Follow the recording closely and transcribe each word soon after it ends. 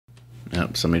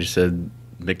Yep, somebody just said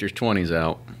Victor's 20's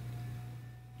out.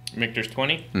 Victor's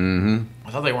 20? Mm-hmm.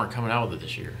 I thought they weren't coming out with it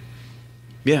this year.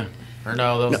 Yeah. Or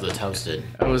no, that was the Toasted.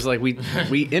 I was like, we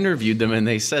interviewed them and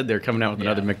they said they're coming out with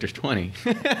another Victor's 20.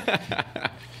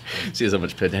 See how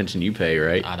much attention you pay,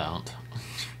 right? I don't.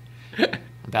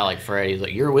 About like Fred, he's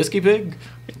like, "You're a whiskey pig?"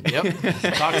 Yep.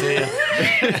 Talk to you.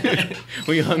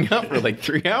 We hung up for like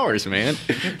 3 hours, man.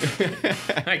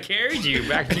 I carried you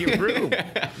back to your room.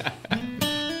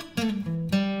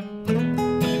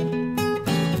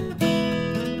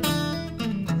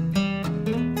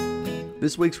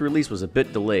 This week's release was a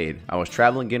bit delayed. I was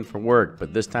traveling again for work,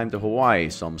 but this time to Hawaii,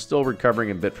 so I'm still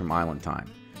recovering a bit from island time.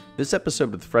 This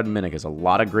episode with Fred Minnick has a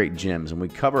lot of great gems, and we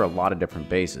cover a lot of different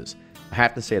bases. I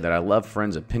have to say that I love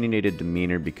Fred's opinionated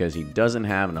demeanor because he doesn't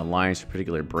have an alliance to a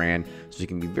particular brand, so he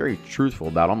can be very truthful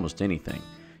about almost anything.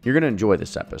 You're going to enjoy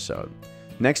this episode.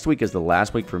 Next week is the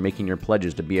last week for making your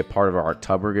pledges to be a part of our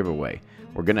October giveaway.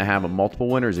 We're going to have multiple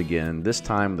winners again, this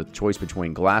time the choice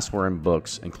between glassware and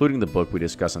books, including the book we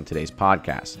discuss on today's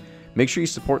podcast. Make sure you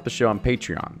support the show on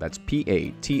Patreon. That's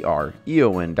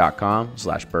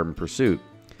patreon.com/Bourbon Pursuit.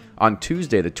 On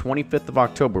Tuesday, the 25th of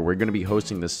October, we're going to be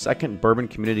hosting the second Bourbon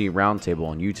Community Roundtable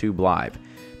on YouTube Live.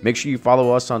 Make sure you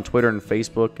follow us on Twitter and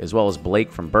Facebook, as well as Blake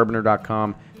from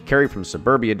Bourboner.com, Carrie from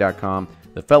Suburbia.com,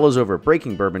 the fellows over at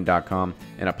BreakingBourbon.com,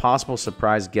 and a possible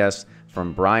surprise guest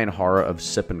from Brian Hara of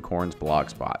Sippin' Corn's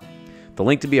blogspot. The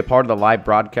link to be a part of the live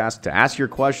broadcast to ask your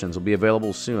questions will be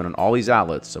available soon on all these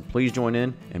outlets, so please join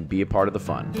in and be a part of the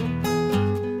fun.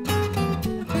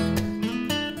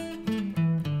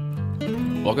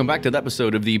 Welcome back to the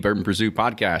episode of the Bourbon Pursuit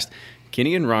podcast.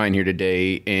 Kenny and Ryan here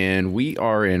today, and we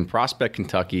are in Prospect,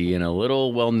 Kentucky, in a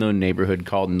little well-known neighborhood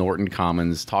called Norton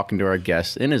Commons, talking to our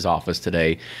guest in his office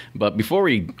today. But before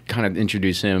we kind of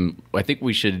introduce him, I think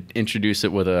we should introduce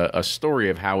it with a story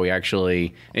of how we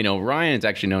actually, Ryan's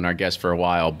actually known our guest for a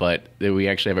while, but we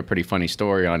actually have a pretty funny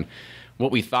story on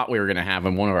what we thought we were going to have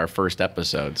in one of our first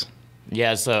episodes.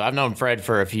 Yeah, so I've known Fred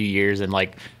for a few years, and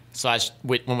so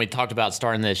when we talked about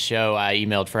starting this show, I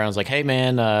emailed Fred. I was like, "Hey,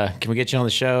 man, can we get you on the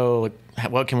show?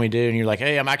 What can we do?" And you're like,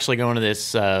 "Hey, I'm actually going to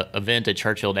this event at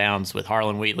Churchill Downs with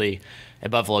Harlan Wheatley at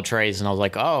Buffalo Trace." And I was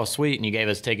like, "Oh, sweet." And you gave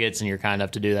us tickets, and you're kind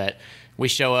enough to do that. We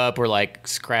show up, we're like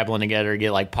scrabbling together to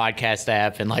get like podcast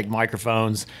app and like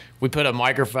microphones. We put a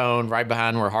microphone right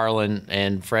behind where Harlan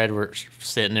and Fred were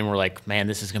sitting, and we're like, "Man,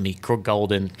 this is going to be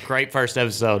golden. Great first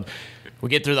episode." We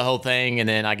get through the whole thing, and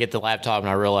then I get the laptop, and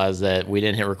I realize that we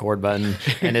didn't hit record button,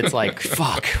 and it's like,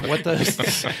 fuck, what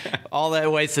the, all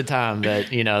that wasted time. That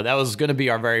that was going to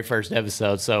be our very first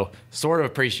episode. So sort of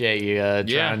appreciate you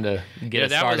trying to get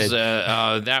it started.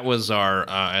 That was our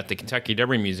at the Kentucky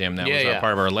Derby Museum. That was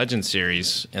part of our Legend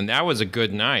series, and that was a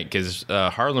good night because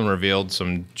Harlan revealed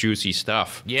some juicy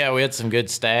stuff. Yeah, we had some good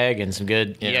stag and some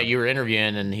good. Yeah, you were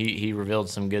interviewing, and he revealed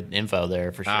some good info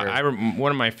there for sure.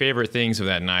 One of my favorite things of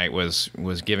that night was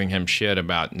giving him shit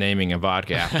about naming a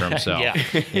vodka after himself.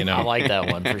 I like that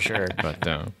one for sure. But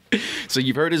so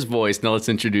you've heard his voice. Now let's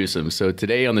introduce him. So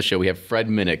today on the show we have Fred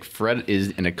Minnick. Fred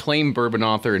is an acclaimed bourbon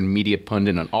author and media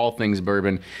pundit on all things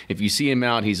bourbon. If you see him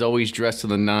out, he's always dressed to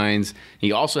the nines.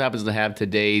 He also happens to have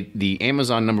today the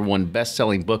Amazon #1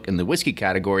 best-selling book in the whiskey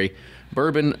category,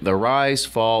 Bourbon, The Rise,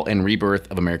 Fall, and Rebirth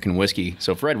of American Whiskey.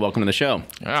 So, Fred, welcome to the show.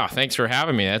 Oh, thanks for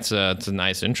having me. It's a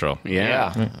nice intro.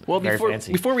 Yeah. Well,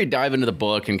 fancy. Before we dive into the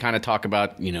book and kind of talk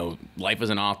about, life as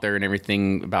an author and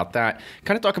everything about that,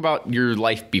 kind of talk about your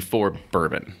life before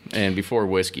bourbon and before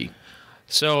whiskey.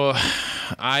 So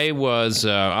I was,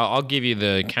 I'll give you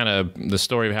the kind of the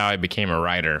story of how I became a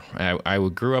writer. I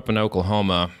grew up in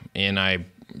Oklahoma, and I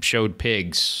showed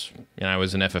pigs, and I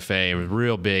was an FFA. I was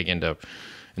real big into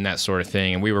and that sort of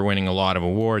thing, and we were winning a lot of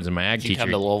awards. And my ag teacher, you come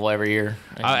to Louisville every year?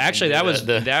 Actually,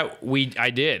 I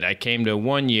did. I came to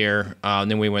one year, and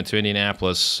then we went to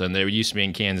Indianapolis, and there used to be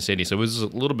in Kansas City, so it was a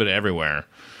little bit everywhere.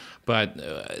 But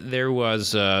there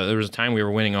was a time we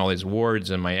were winning all these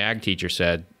awards, and my ag teacher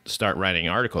said, start writing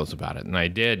articles about it. And I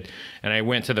did. And I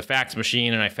went to the fax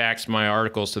machine, and I faxed my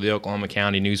articles to the Oklahoma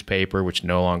County newspaper, which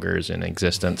no longer is in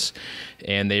existence.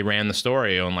 And they ran the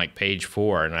story on like page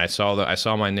 4. And I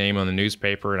saw my name on the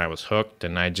newspaper, and I was hooked.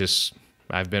 And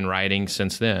I've been writing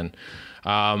since then.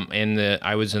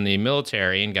 I was in the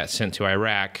military and got sent to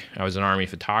Iraq. I was an Army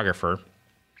photographer.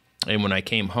 And when I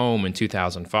came home in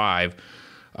 2005,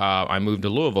 I moved to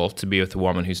Louisville to be with the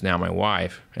woman who's now my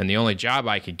wife, and the only job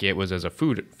I could get was as a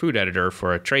food editor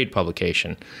for a trade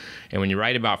publication. And when you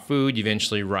write about food, you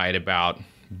eventually write about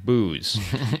booze.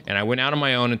 And I went out on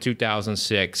my own in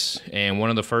 2006, and one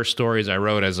of the first stories I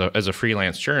wrote as a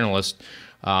freelance journalist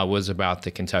was about the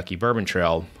Kentucky Bourbon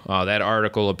Trail. That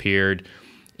article appeared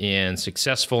in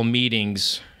successful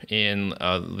meetings in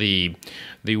the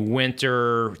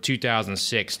winter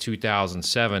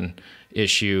 2006-2007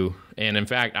 issue. And in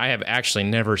fact, I have actually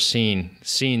never seen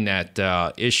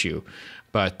that issue,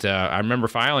 but I remember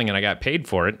filing and I got paid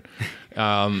for it.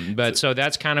 But so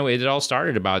that's kind of it. All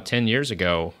started about 10 years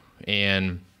ago,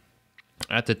 and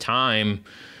at the time,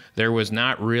 there was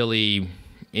not really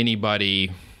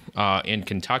anybody in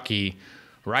Kentucky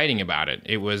writing about it.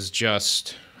 It was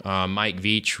just Mike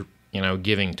Veach,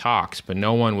 giving talks, but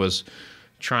no one was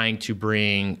trying to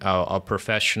bring a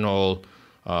professional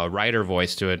writer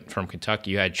voice to it from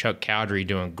Kentucky. You had Chuck Cowdery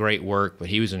doing great work, but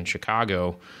he was in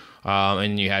Chicago.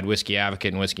 And you had Whiskey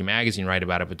Advocate and Whiskey Magazine write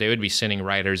about it, but they would be sending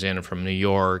writers in from New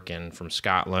York and from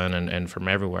Scotland and from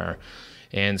everywhere.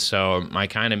 And so I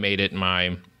kind of made it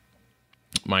my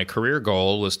career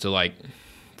goal was to like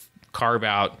carve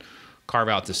out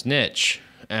this niche.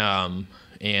 And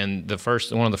one of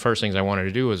the first things I wanted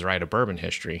to do was write a bourbon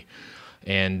history.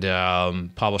 And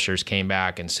publishers came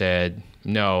back and said,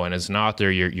 no, and as an author,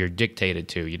 you're dictated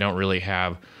to. You don't really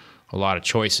have a lot of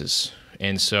choices.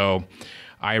 And so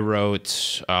I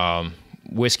wrote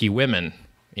Whiskey Women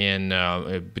in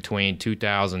between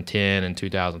 2010 and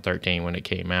 2013 when it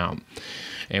came out.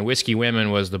 And Whiskey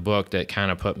Women was the book that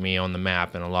kind of put me on the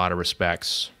map in a lot of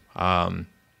respects,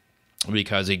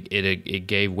 because it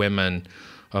gave women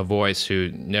a voice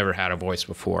who never had a voice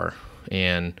before.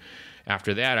 And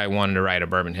after that, I wanted to write a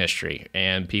bourbon history.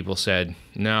 And people said,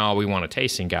 no, we want a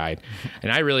tasting guide.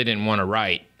 And I really didn't want to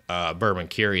write Bourbon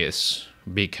Curious,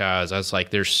 because I was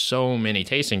like, there's so many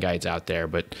tasting guides out there,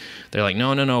 but they're like,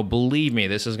 no, believe me,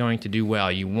 this is going to do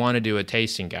well. You want to do a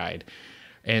tasting guide.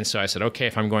 And so I said, okay,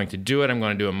 if I'm going to do it, I'm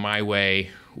going to do it my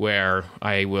way, where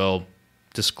I will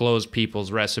disclose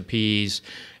people's recipes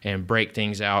and break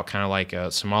things out kind of like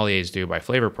sommeliers do by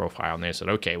flavor profile. And they said,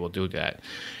 okay, we'll do that.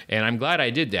 And I'm glad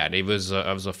I did that. I was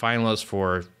a finalist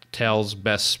for Tell's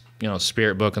best,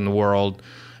 spirit book in the world.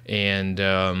 And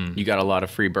you got a lot of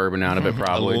free bourbon out of it,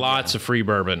 probably. Lots of free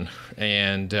bourbon,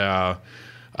 and that's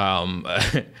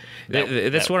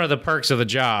one of the perks of the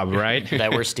job, right?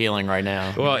 That we're stealing right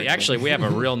now. Well, actually, we have a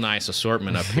real nice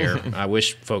assortment up here. I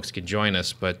wish folks could join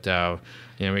us, but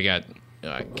we got.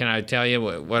 Can I tell you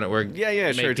what we're?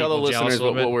 Yeah, sure. Tell the listeners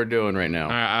what we're doing right now.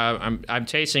 I'm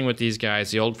tasting with these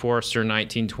guys. The Old Forester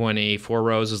 1920 Four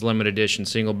Roses limited edition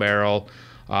single barrel.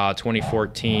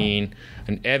 2014,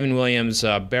 an Evan Williams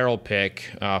barrel pick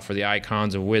for the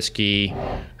Icons of Whiskey,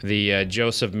 the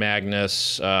Joseph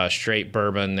Magnus straight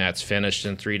bourbon that's finished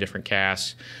in 3 different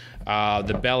casks,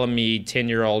 the Bellamy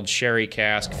 10-year-old sherry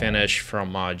cask finish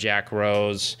from Jack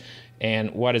Rose,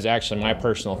 and what is actually my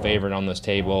personal favorite on this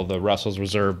table, the Russell's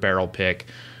Reserve barrel pick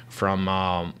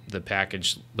from the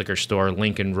packaged liquor store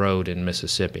Lincoln Road in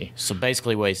Mississippi. So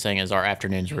basically what he's saying is our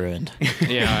afternoon's ruined.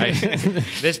 Yeah.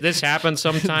 This happens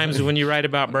sometimes when you write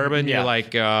about bourbon. Yeah. You're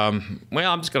like,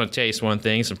 well, I'm just going to taste one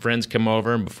thing. Some friends come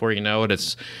over, and before you know it,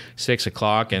 it's 6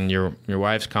 o'clock, and your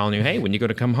wife's calling you, hey, when you going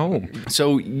to come home?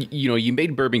 So, you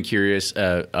made Bourbon Curious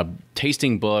a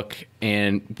tasting book,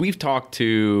 and we've talked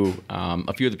to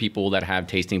a few of the people that have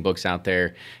tasting books out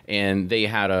there, and they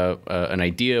had an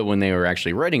idea when they were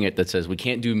actually writing it that says we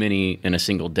can't do many in a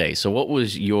single day. So what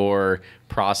was your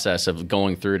process of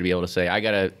going through to be able to say, I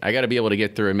gotta be able to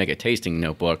get through and make a tasting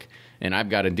notebook, and I've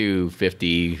got to do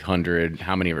 50, 100,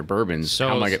 how many ever bourbons?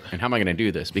 How am I going to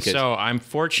do this? Because I'm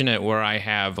fortunate where I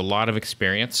have a lot of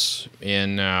experience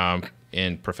in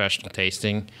professional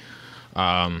tasting.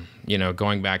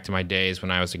 Going back to my days when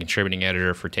I was a contributing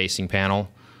editor for Tasting Panel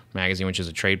magazine, which is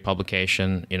a trade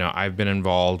publication, I've been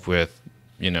involved with,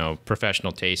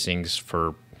 professional tastings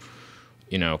for,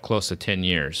 close to 10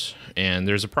 years. And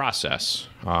there's a process.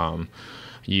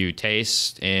 You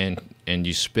taste and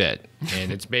you spit.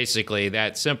 And it's basically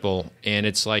that simple. And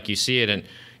it's like you see it, and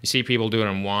you see people do it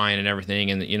on wine and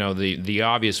everything. And, the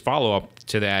obvious follow-up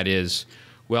to that is,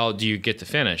 well, do you get the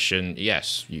finish? And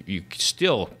yes, you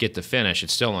still get the finish.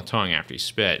 It's still in the tongue after you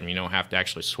spit, and you don't have to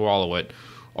actually swallow it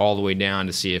all the way down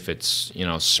to see if it's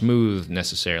smooth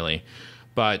necessarily.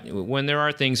 But when there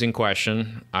are things in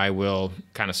question, I will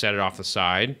kind of set it off the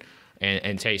side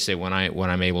and taste it when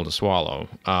I'm able to swallow.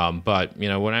 But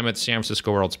when I'm at the San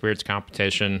Francisco World Spirits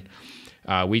Competition,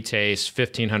 we taste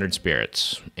 1,500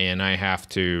 spirits, and I have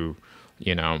to.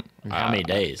 How many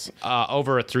days?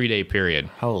 Over a 3-day period.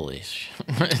 Holy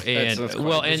shit. And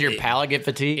does your palate get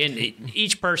fatigued? And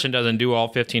each person doesn't do all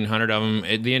 1,500 of them.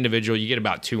 The individual, you get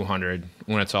about 200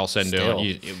 when it's all said and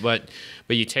done. But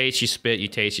you taste, you spit, you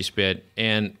taste, you spit.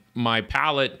 And my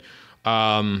palate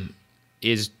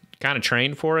is kind of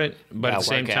trained for it, but at the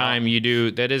same time,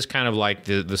 that is kind of like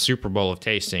the Super Bowl of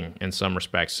tasting in some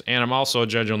respects. And I'm also a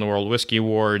judge on the World Whiskey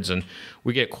Awards, and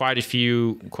we get quite a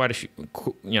few,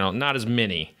 not as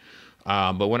many,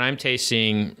 but when I'm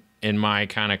tasting in my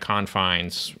kind of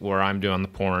confines where I'm doing the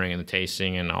pouring and the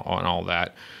tasting and all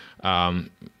that,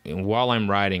 while I'm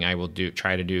writing, I will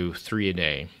try to do 3 a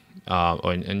day.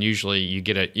 And usually you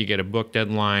get a book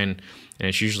deadline, and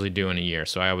it's usually due in a year.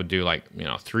 So I would do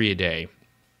 3 a day.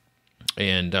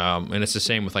 And it's the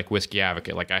same with like Whiskey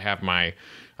Advocate. Like I have my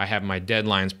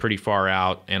deadlines pretty far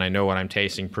out, and I know what I'm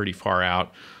tasting pretty far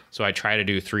out. So I try to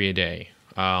do 3 a day.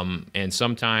 And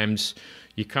sometimes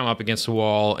you come up against the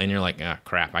wall and you're like,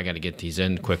 crap, I got to get these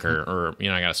in quicker, or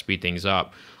I got to speed things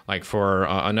up. Like for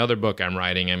another book I'm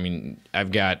writing, I mean,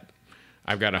 I've got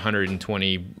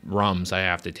 120 rums I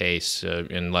have to taste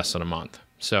in less than a month.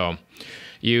 So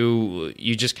you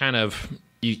just kind of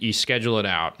you schedule it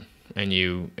out, and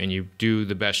you do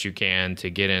the best you can to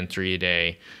get in 3 a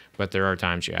day. But there are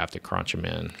times you have to crunch them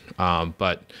in.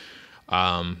 But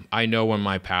I know when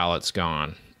my palate's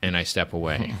gone, and I step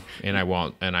away, and I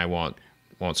won't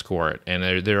score it.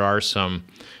 And there are some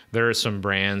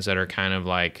brands that are kind of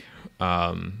like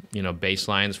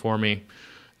baselines for me,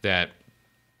 that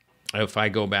if I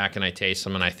go back and I taste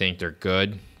them and I think they're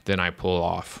good, then I pull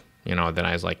off. Then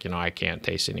I was like, I can't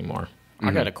taste anymore.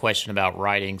 I got a question about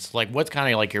writing. So, like, what's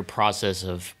kind of like your process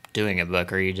of doing a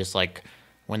book? Are you just like,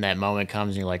 when that moment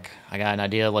comes and you're like, I got an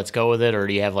idea, let's go with it? Or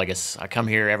do you have like I come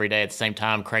here every day at the same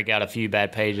time, crank out a few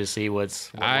bad pages, see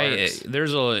what works?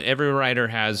 Every writer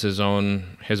has his or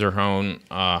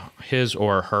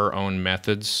her own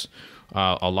methods.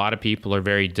 A lot of people are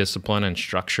very disciplined and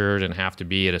structured and have to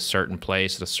be at a certain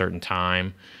place at a certain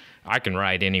time. I can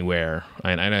write anywhere,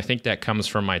 and I think that comes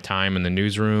from my time in the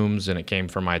newsrooms, and it came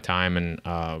from my time in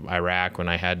Iraq when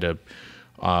I had to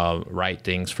write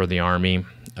things for the Army.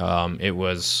 It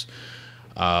was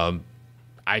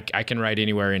I can write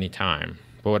anywhere, anytime.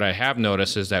 But what I have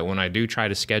noticed is that when I do try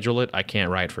to schedule it, I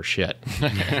can't write for shit.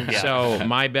 Yeah. So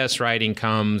my best writing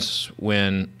comes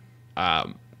when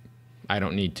I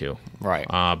don't need to. Right.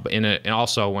 And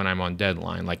also when I'm on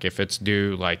deadline. Like if it's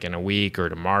due like in a week or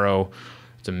tomorrow,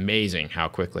 it's amazing how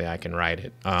quickly I can write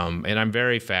it. And I'm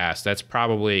very fast. That's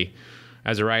probably,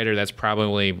 as a writer, that's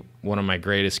probably one of my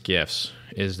greatest gifts,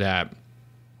 is that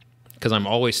because I'm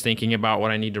always thinking about what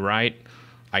I need to write,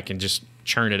 I can just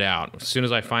churn it out. As soon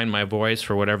as I find my voice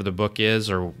for whatever the book is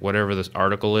or whatever this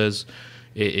article is,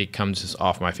 it comes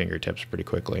off my fingertips pretty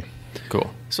quickly. Cool.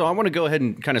 So I want to go ahead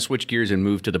and kind of switch gears and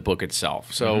move to the book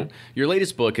itself. So your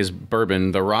latest book is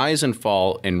Bourbon, The Rise and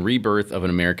Fall and Rebirth of an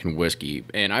American Whiskey.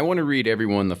 And I want to read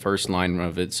everyone the first line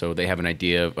of it so they have an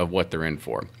idea of what they're in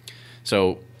for.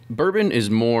 So bourbon is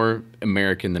more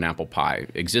American than apple pie,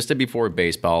 existed before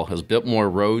baseball, has built more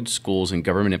roads, schools, and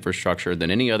government infrastructure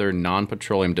than any other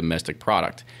non-petroleum domestic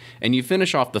product. And you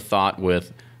finish off the thought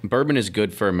with, bourbon is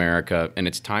good for America, and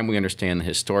it's time we understand the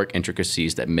historic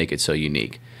intricacies that make it so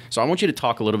unique. So I want you to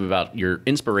talk a little bit about your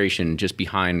inspiration just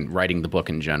behind writing the book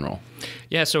in general.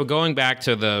 Yeah, so going back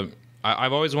to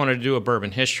I've always wanted to do a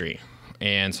bourbon history.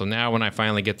 And so now when I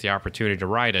finally get the opportunity to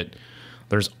write it,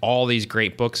 there's all these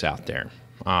great books out there.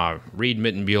 Reed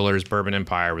Mittenbuehler's Bourbon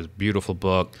Empire was a beautiful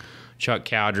book. Chuck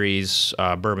Cowdery's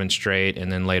Bourbon Straight,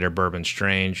 and then later Bourbon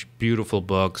Strange, beautiful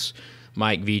books.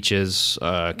 Mike Veach's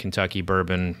Kentucky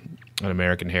Bourbon, An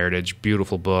American Heritage,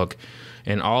 beautiful book.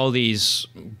 And all these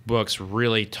books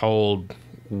really told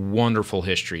wonderful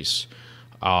histories,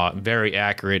 very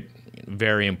accurate,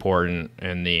 very important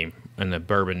in the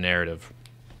bourbon narrative.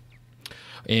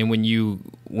 And when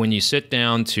you sit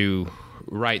down to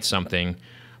write something,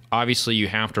 obviously you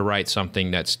have to write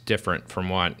something that's different from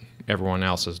what everyone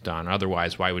else has done.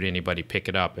 Otherwise, why would anybody pick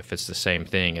it up if it's the same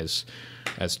thing as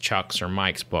Chuck's or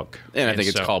Mike's book? And I think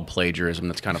it's called plagiarism.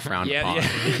 That's kind of frowned upon.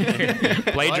 Yeah.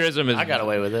 Plagiarism is... I got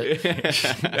away with it.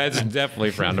 That's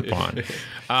definitely frowned upon.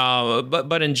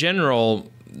 But in general,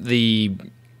 the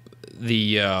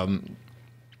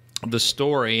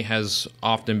story has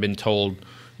often been told,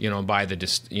 by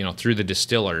through the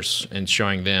distillers and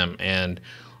showing them, and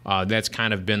that's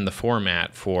kind of been the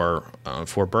format for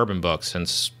bourbon books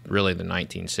since really the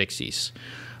 1960s.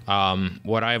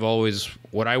 What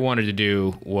I wanted to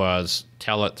do was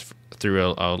tell it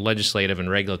through a legislative and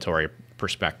regulatory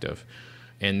perspective,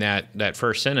 and that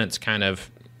first sentence kind of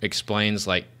explains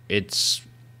like it's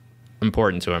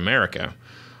important to America.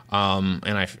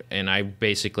 And I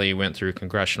basically went through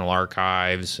congressional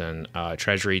archives and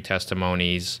Treasury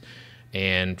testimonies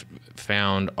and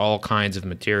found all kinds of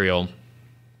material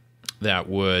that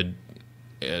would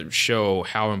show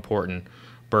how important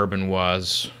bourbon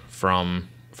was from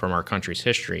from our country's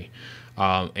history,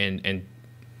 and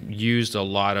used a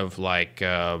lot of like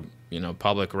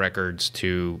public records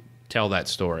to tell that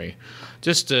story.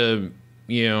 Just an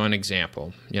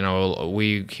example.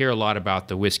 We hear a lot about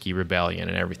the Whiskey Rebellion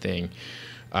and everything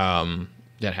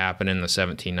that happened in the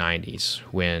 1790s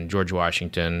when George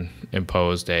Washington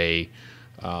imposed a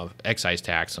excise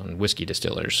tax on whiskey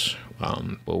distillers.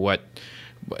 But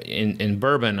in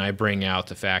bourbon, I bring out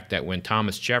the fact that when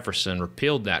Thomas Jefferson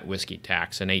repealed that whiskey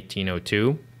tax in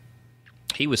 1802,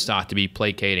 he was thought to be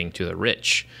placating to the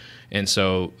rich. And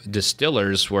so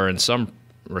distillers were in some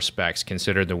respects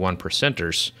considered the one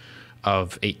percenters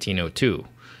of 1802.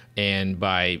 And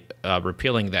by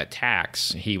repealing that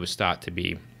tax, he was thought to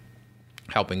be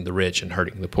helping the rich and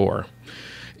hurting the poor.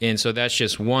 And so that's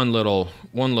just one little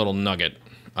nugget.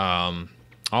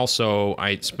 Also,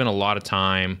 I spent a lot of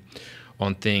time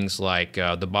on things like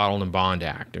the Bottled and Bond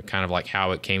Act, or kind of like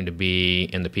how it came to be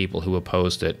and the people who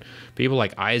opposed it. People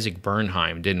like Isaac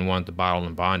Bernheim didn't want the Bottled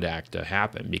and Bond Act to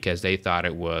happen because they thought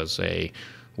it was a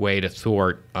way to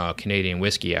thwart Canadian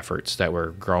whiskey efforts that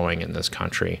were growing in this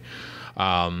country.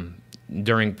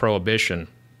 During Prohibition,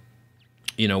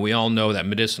 we all know that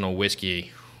medicinal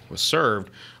whiskey was served.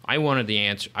 I wanted to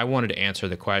answer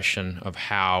the question of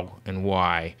how and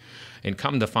why, and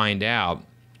come to find out,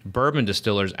 bourbon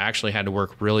distillers actually had to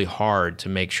work really hard to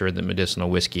make sure that medicinal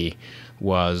whiskey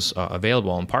was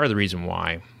available. And part of the reason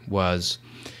why was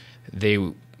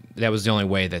that was the only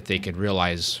way that they could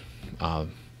realize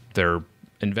their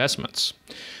investments.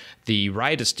 The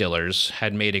rye distillers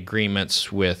had made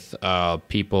agreements with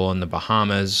people in the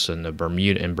Bahamas and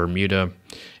Bermuda,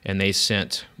 and they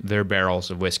sent their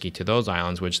barrels of whiskey to those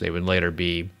islands, which they would later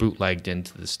be bootlegged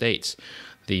into the States.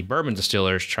 The bourbon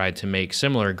distillers tried to make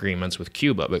similar agreements with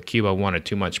Cuba, but Cuba wanted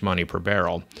too much money per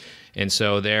barrel. And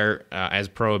so as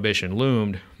Prohibition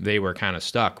loomed, they were kind of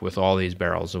stuck with all these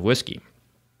barrels of whiskey.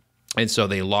 And so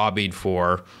they lobbied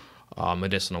for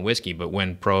medicinal whiskey. But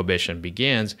when Prohibition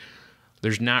begins,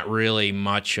 there's not really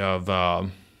much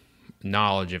of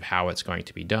knowledge of how it's going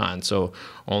to be done. So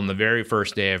on the very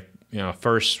first day of,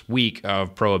 first week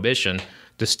of Prohibition,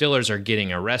 distillers are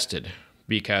getting arrested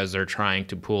because they're trying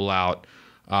to pull out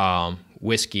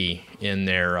whiskey in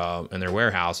their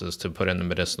warehouses to put in the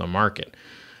medicinal market.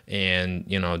 And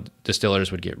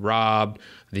distillers would get robbed.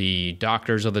 The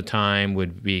doctors of the time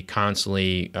would be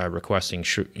constantly requesting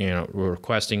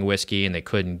whiskey, and they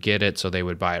couldn't get it, so they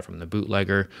would buy it from the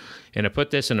bootlegger. And to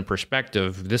put this into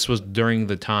perspective, this was during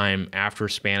the time after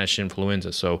Spanish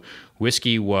influenza, so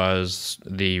whiskey was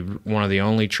one of the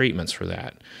only treatments for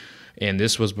that. And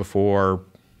this was before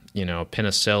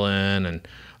penicillin and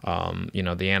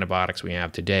the antibiotics we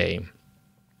have today.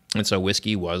 And so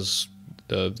whiskey was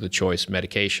the choice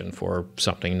medication for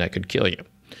something that could kill you.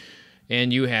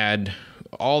 And you had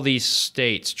all these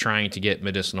states trying to get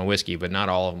medicinal whiskey, but not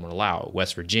all of them would allow it.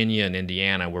 West Virginia and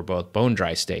Indiana were both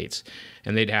bone-dry states,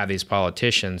 and they'd have these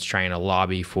politicians trying to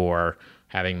lobby for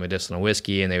having medicinal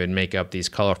whiskey, and they would make up these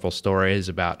colorful stories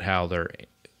about how their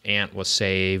aunt was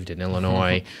saved in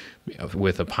Illinois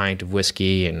with a pint of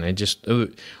whiskey, and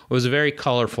it was a very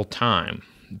colorful time,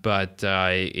 but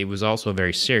it was also a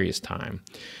very serious time.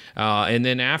 And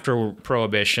then after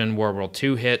Prohibition, World War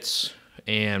II hits,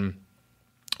 and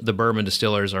the bourbon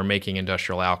distillers are making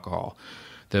industrial alcohol.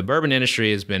 The bourbon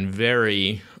industry has been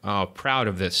very proud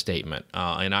of this statement,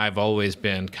 and I've always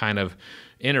been kind of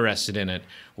interested in it.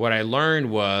 What I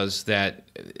learned was that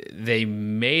they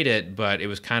made it, but it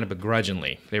was kind of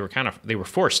begrudgingly. They were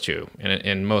forced to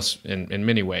in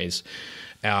many ways.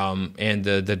 And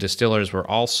the distillers were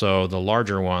also, the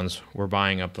larger ones were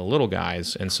buying up the little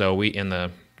guys, and so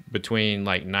between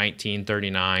like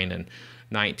 1939 and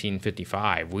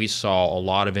 1955, we saw a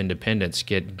lot of independents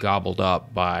get gobbled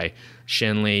up by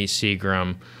Shenley,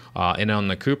 Seagram, and on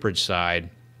the cooperage side,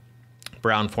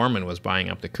 Brown-Forman was buying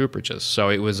up the cooperages. So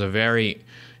it was a very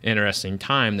interesting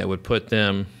time that would put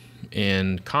them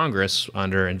in Congress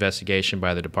under investigation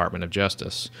by the Department of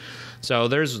Justice. So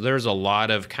there's a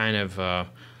lot of kind of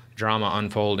drama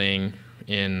unfolding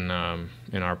in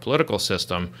our political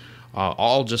system,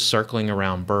 all just circling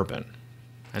around bourbon.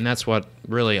 And that's what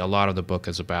really a lot of the book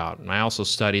is about. And I also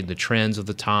studied the trends of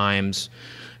the times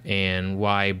and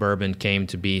why bourbon came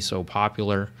to be so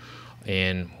popular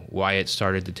and why it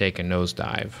started to take a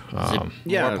nosedive. Is it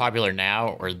more popular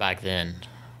now or back then?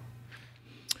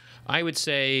 I would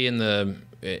say in the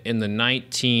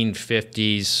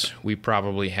 1950s, we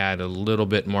probably had a little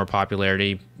bit more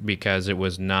popularity because it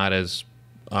was not as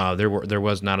there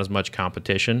was not as much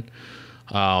competition.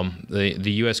 The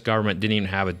U.S. government didn't even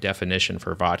have a definition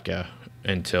for vodka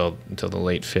until the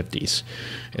late 50s.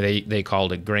 They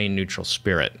called it grain neutral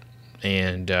spirit.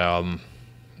 And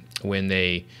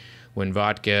when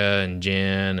vodka and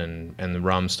gin and the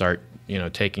rum start,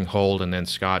 taking hold, and then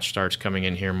Scotch starts coming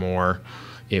in here more,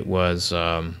 it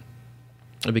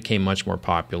became much more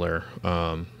popular.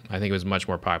 I think it was much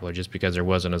more popular just because there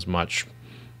wasn't as much,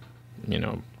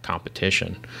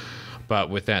 competition. But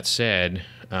with that said,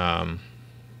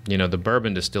 the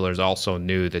bourbon distillers also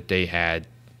knew that they had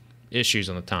issues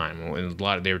on the time.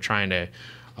 They were trying to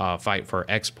fight for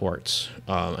exports,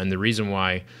 and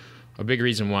a big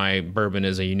reason why bourbon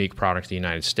is a unique product of the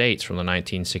United States from the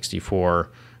 1964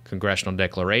 Congressional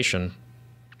Declaration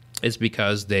is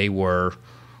because they were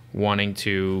wanting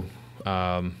to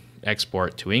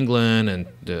export to England and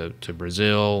to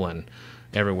Brazil and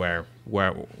everywhere.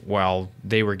 While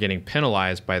they were getting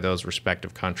penalized by those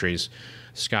respective countries,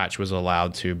 Scotch was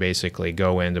allowed to basically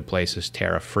go into places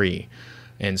tariff-free.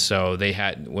 And so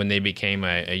when they became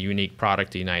a unique product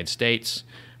of the United States,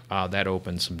 that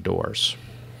opened some doors.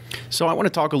 So I want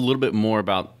to talk a little bit more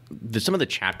about some of the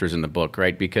chapters in the book,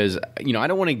 right? Because, I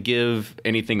don't want to give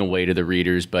anything away to the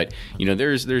readers, but,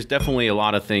 there's definitely a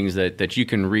lot of things that you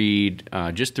can read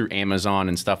just through Amazon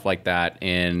and stuff like that.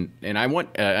 And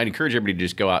I'd encourage everybody to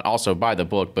just go out, also buy the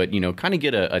book, but, kind of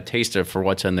get a taste for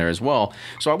what's in there as well.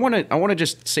 So I want to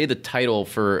just say the title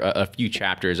for a few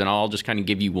chapters, and I'll just kind of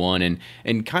give you one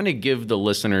and kind of give the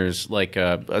listeners like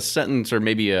a sentence or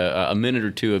maybe a minute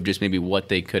or two of just maybe what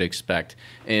they could expect.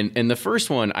 And the first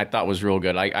one I thought was real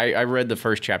good. I read the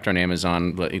first chapter on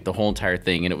Amazon, the whole entire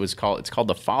thing, and it's called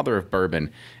The Father of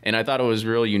Bourbon. And I thought it was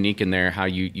really unique in there how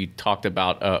you talked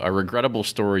about a regrettable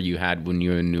story you had when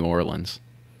you were in New Orleans.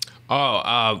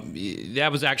 That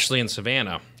was actually in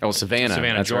Savannah. Oh, Savannah,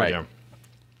 that's Georgia. Right.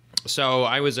 So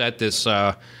I was at this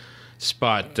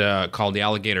spot called the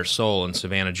Alligator Soul in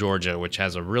Savannah, Georgia, which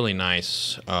has a really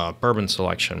nice bourbon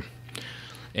selection.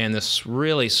 And this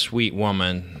really sweet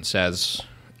woman says,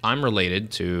 "I'm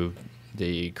related to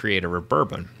the creator of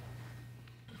bourbon."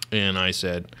 And I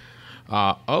said,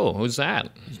 "Oh, who's that?"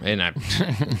 And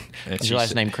is your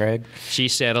last name Craig? She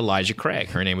said Elijah Craig.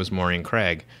 Her name was Maureen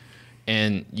Craig.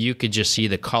 And you could just see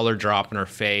the color drop in her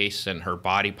face and her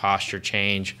body posture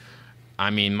change. I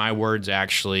mean, my words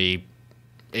actually,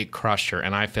 it crushed her,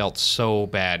 and I felt so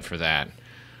bad for that.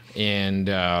 And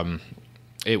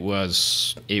it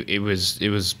was a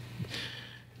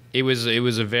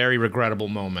very regrettable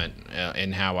moment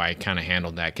in how I kind of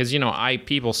handled that, because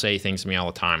people say things to me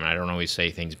all the time, and I don't always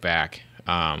say things back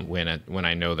when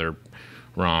I know they're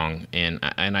wrong, and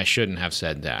I shouldn't have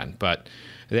said that. But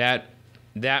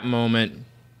that moment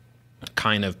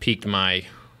kind of piqued my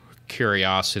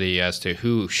curiosity as to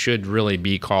who should really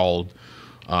be called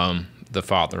the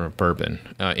father of bourbon.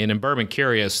 And in Bourbon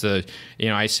Curious,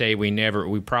 I say we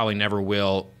probably never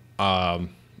will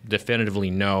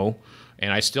definitively know.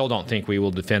 And I still don't think we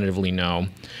will definitively know.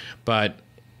 But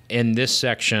in this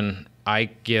section,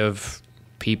 I give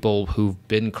people who've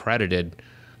been credited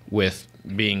with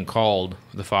being called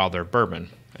the father of bourbon.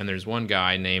 And there's one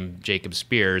guy named Jacob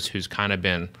Spears who's kind of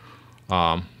been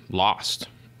lost.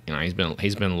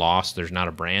 He's been lost. There's not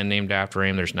a brand named after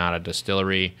him. There's not a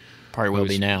distillery. Probably will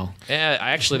be now. Yeah,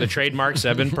 actually, the trademarks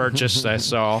have been purchased, I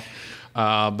saw.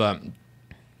 But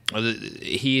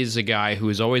he is a guy who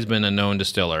has always been a known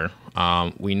distiller.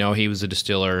 We know he was a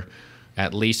distiller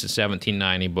at least in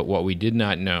 1790, but what we did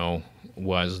not know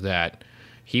was that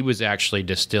he was actually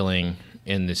distilling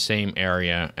in the same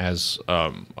area as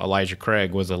Elijah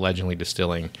Craig was allegedly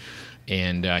distilling.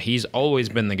 And he's always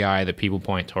been the guy that people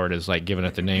point toward as like giving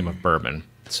it the name of bourbon.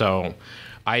 So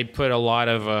I put a lot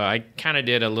of, I kind of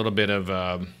did a little bit of,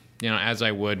 as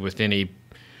I would with any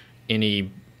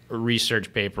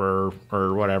research paper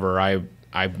or whatever,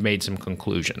 I've made some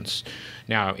conclusions.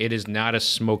 Now, it is not a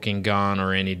smoking gun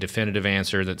or any definitive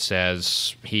answer that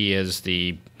says he is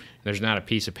there's not a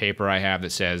piece of paper I have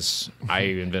that says I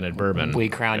invented bourbon. We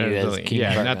crown you as king.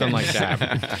 Yeah, nothing like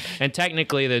that. And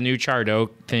technically, the new charred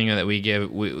oak thing that we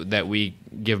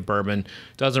give bourbon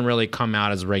doesn't really come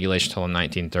out as a regulation until the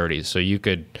 1930s. So you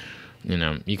could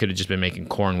have just been making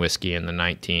corn whiskey in the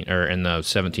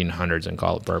 1700s and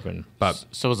call it bourbon. But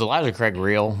so was Elijah Craig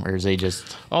real, or is he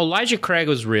just? Oh, Elijah Craig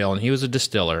was real, and he was a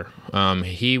distiller.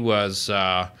 He was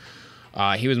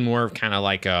more of kind of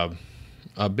like a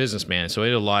businessman, so he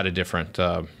did a lot of different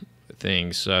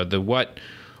things.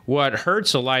 What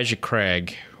hurts Elijah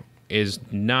Craig is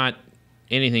not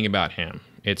anything about him.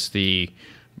 It's the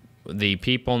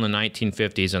people in the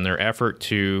 1950s and their effort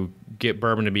to get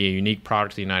bourbon to be a unique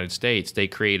product of the United States. They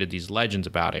created these legends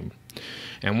about him.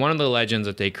 And one of the legends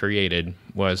that they created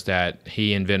was that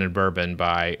he invented bourbon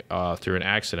through an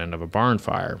accident of a barn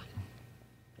fire.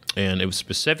 And it was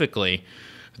specifically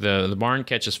the barn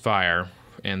catches fire,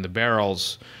 and the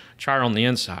barrels char on the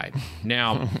inside.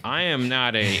 Now, I am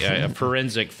not a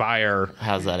forensic fire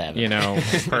How's that happen?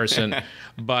 Person,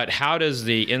 but how does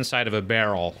the inside of a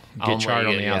barrel get charred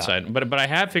on the outside? But I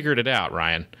have figured it out,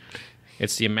 Ryan.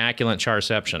 It's the immaculate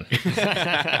charception.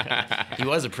 He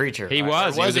was a preacher. He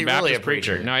was. He was a Baptist really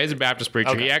preacher. No, he's a Baptist preacher.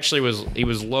 Okay. He actually was. He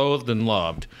was loathed and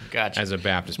loved Gotcha. as a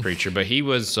Baptist preacher. But he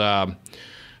was. He's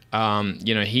in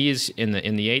the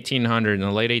 1800s, in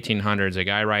the late 1800s. A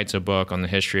guy writes a book on the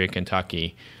history of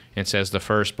Kentucky and says the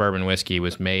first bourbon whiskey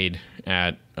was made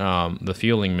at the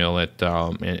fueling mill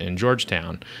in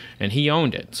Georgetown, and he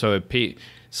owned it. So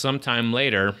sometime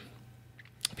later,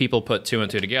 people put two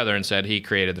and two together and said he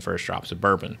created the first drops of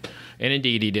bourbon. And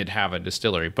indeed, he did have a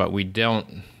distillery, but we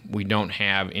don't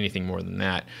have anything more than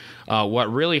that.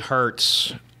 What really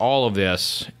hurts all of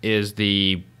this is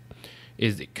the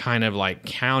kind of like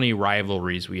county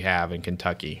rivalries we have in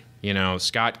Kentucky.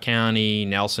 Scott County,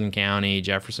 Nelson County,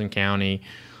 Jefferson County.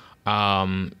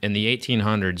 In the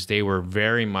 1800s, they were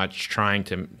very much trying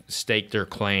to stake their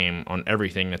claim on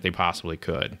everything that they possibly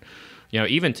could.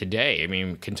 Even today, I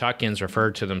mean, Kentuckians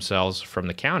refer to themselves from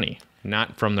the county,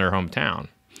 not from their hometown.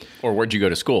 Or where'd you go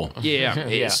to school? Yeah.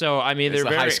 Yeah. So, I mean, they're It's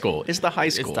the high school. It's the high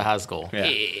school. It's the high school.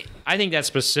 Yeah. I think that's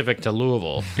specific to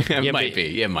Louisville. It might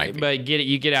be. It might be. But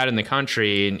you get out in the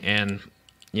country and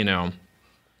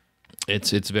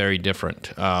it's very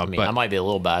different. I mean, I might be a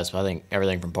little biased, but I think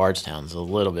everything from Bardstown is a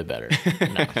little bit better.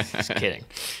 No, just kidding.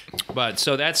 But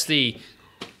so that's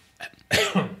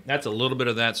that's a little bit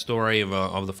of that story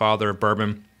of the father of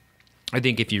bourbon. I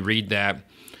think if you read that,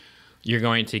 you're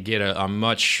going to get a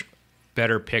much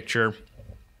better picture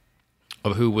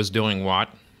of who was doing what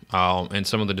and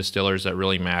some of the distillers that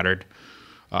really mattered.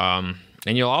 And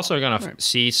you're also going to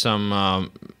see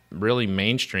some really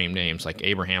mainstream names like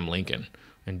Abraham Lincoln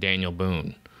and Daniel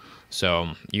Boone.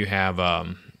 So you have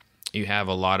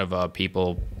a lot of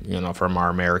people, from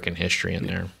our American history in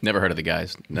there. Never heard of the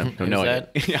guys. No idea.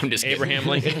 I'm just kidding. Abraham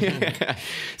Lincoln.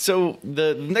 So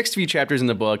the next few chapters in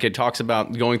the book, it talks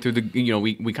about going through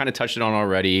we kind of touched it on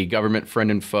already, government, friend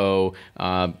and foe,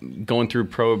 going through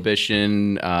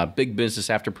Prohibition, big business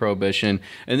after Prohibition.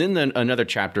 And then another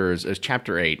chapter is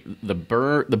chapter 8, the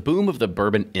boom of the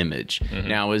bourbon image. Mm-hmm.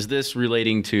 Now, is this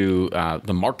relating to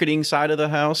the marketing side of the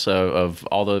house of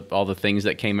all the things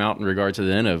that came out in regards to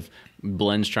then of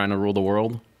blends trying to rule the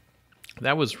world?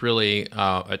 That was really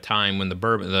a time when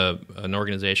an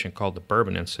organization called the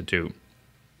Bourbon Institute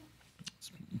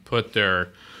put their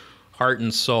heart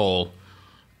and soul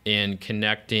in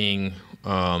connecting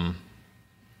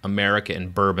America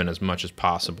and bourbon as much as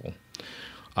possible.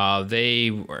 They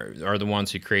are the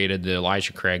ones who created the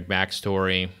Elijah Craig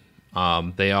backstory.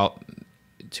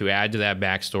 To add to that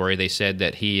backstory, they said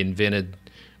that he invented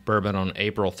bourbon on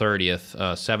April 30th,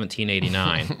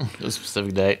 1789. A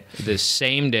specific date. The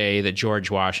same day that George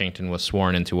Washington was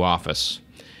sworn into office.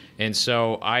 And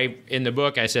so in the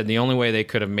book, I said the only way they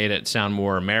could have made it sound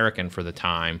more American for the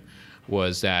time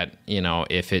was that,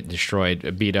 if it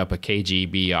beat up a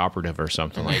KGB operative or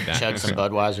something like that. Chug some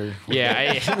Budweiser.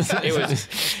 Yeah,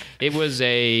 it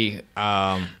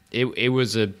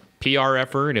was a PR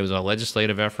effort. It was a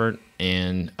legislative effort,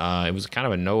 and it was kind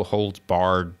of a no holds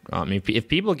barred. I mean, if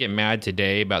people get mad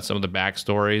today about some of the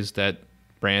backstories that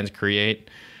brands create,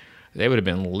 they would have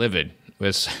been livid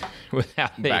with how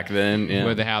they back then, yeah.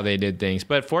 with how they did things.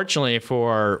 But fortunately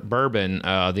for bourbon,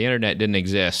 the internet didn't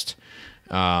exist.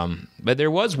 But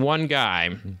there was one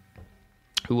guy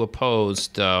who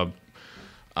opposed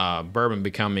bourbon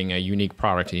becoming a unique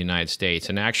product in the United States,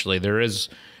 and actually there is.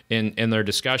 In their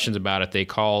discussions about it, they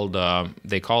called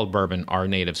bourbon our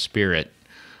native spirit.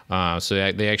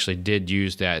 So they actually did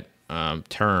use that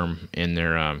term in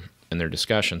their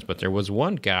discussions. But there was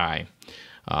one guy,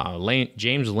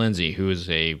 James Lindsay, who is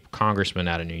a congressman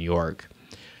out of New York.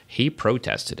 He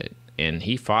protested it and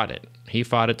he fought it. He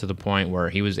fought it to the point where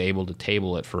he was able to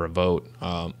table it for a vote,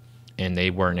 and they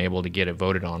weren't able to get it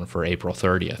voted on for April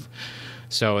 30th.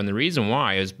 So, and the reason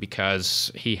why is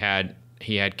because he had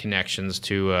connections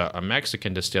to a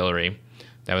Mexican distillery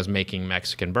that was making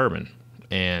Mexican bourbon,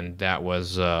 and that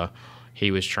was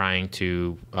he was trying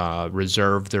to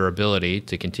reserve their ability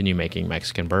to continue making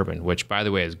Mexican bourbon, which, by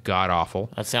the way, is god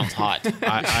awful. That sounds hot.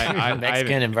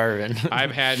 Mexican and bourbon.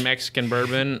 I've had Mexican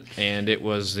bourbon, and it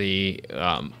was the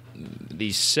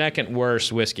second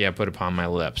worst whiskey I put upon my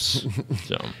lips.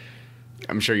 So.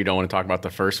 I'm sure you don't want to talk about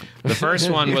the first. The first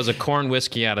one was a corn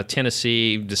whiskey out of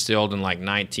Tennessee, distilled in like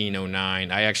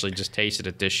 1909. I actually just tasted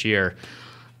it this year.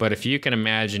 But if you can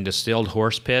imagine distilled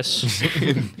horse piss,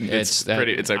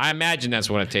 I imagine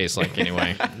that's what it tastes like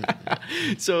anyway.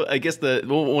 So I guess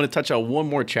we'll want to touch on one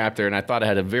more chapter, and I thought it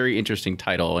had a very interesting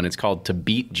title, and it's called "To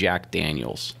Beat Jack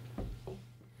Daniels."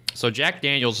 So Jack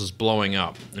Daniels is blowing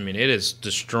up. I mean, it is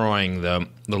destroying the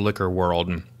liquor world,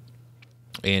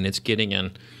 and it's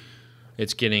getting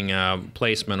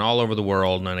placement all over the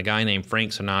world. And a guy named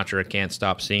Frank Sinatra can't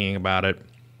stop singing about it.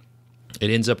 It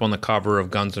ends up on the cover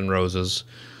of Guns N' Roses.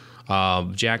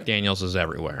 Jack Daniels is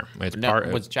everywhere.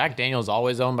 Was Jack Daniels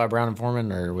always owned by Brown and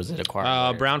Forman, or was it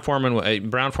acquired? Brown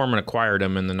Forman acquired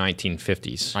him in the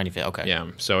 1950s. 1950, okay.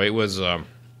 Yeah, so it was a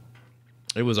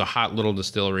hot little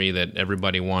distillery that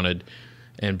everybody wanted,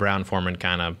 and Brown Forman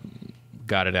kind of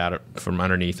got it out from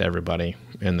underneath everybody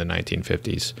in the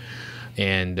 1950s,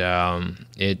 and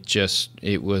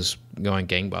it was going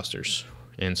gangbusters.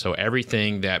 And so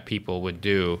everything that people would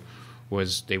do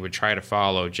was they would try to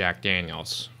follow Jack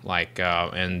Daniels.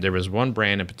 And there was one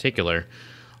brand in particular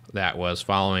that was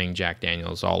following Jack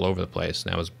Daniels all over the place,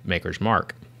 and that was Maker's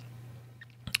Mark.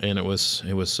 And it was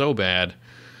so bad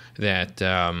that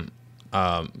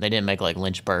they didn't make like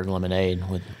Lynchburg lemonade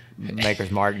with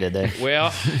Maker's Mark, did they?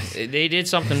 Well, they did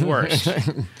something worse.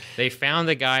 They found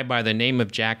a guy by the name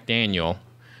of Jack Daniel,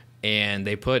 and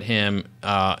they put him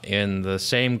in the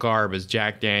same garb as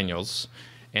Jack Daniels.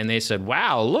 And they said,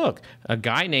 wow, look, a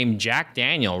guy named Jack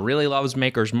Daniel really loves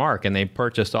Maker's Mark. And they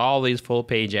purchased all these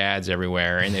full-page ads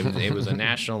everywhere, and it was a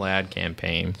national ad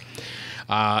campaign.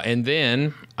 And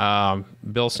then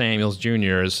Bill Samuels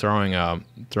Jr. is throwing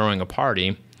a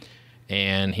party,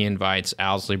 and he invites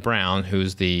Owsley Brown,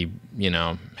 who's the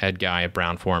head guy at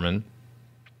Brown Forman,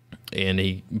 and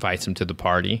he invites him to the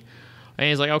party. And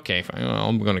he's like, okay, fine, well,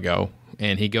 I'm going to go.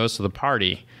 And he goes to the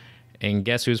party. And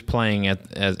guess who's playing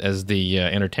as the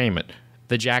entertainment?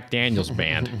 The Jack Daniels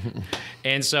Band.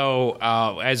 And so,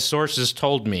 as sources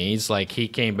told me, he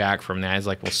came back from that. He's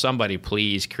like, well, somebody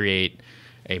please create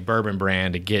a bourbon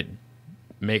brand to get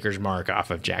Maker's Mark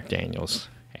off of Jack Daniels.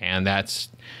 And that's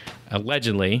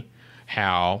allegedly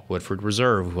how Woodford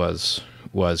Reserve was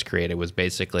created. It was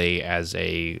basically as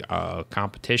a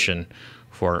competition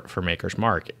for Maker's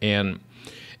Mark. And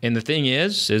the thing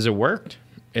is it worked.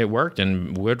 It worked,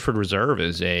 and Woodford Reserve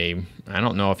is I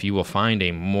don't know if you will find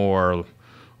a more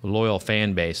loyal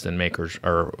fan base than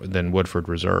than Woodford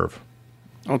Reserve.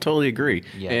 I'll totally agree.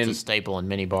 Yeah, it's a staple in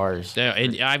many bars. Yeah,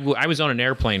 and I was on an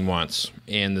airplane once,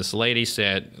 and this lady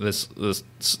said, this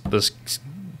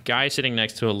guy sitting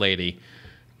next to a lady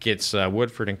gets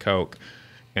Woodford and Coke,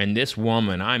 and this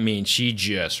woman, I mean, she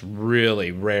just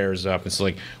really rares up. It's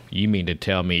like, you mean to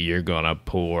tell me you're going to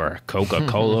pour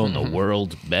Coca-Cola on the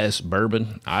world's best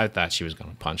bourbon? I thought she was going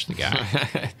to punch the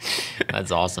guy.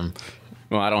 That's awesome.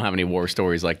 Well, I don't have any war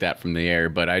stories like that from the air,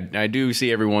 but I do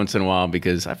see every once in a while,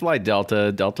 because I fly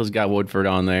Delta. Delta's got Woodford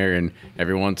on there, and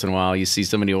every once in a while you see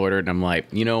somebody order it, and I'm like,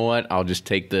 you know what? I'll just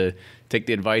take the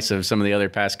advice of some of the other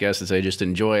past guests and say, just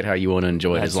enjoy it how you want to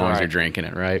enjoy it, as long as you're drinking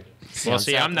it, right? Well,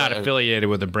 see, I'm not affiliated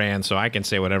with the brand, so I can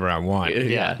say whatever I want.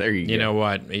 Yeah, there you go. You know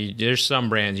what? There's some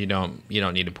brands you don't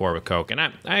need to pour with Coke, and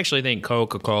I actually think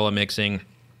Coca-Cola mixing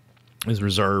is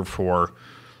reserved for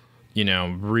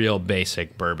real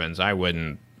basic bourbons. I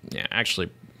wouldn't. Yeah, actually,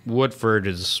 Woodford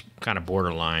is kind of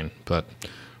borderline, but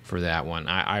for that one,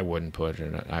 I wouldn't put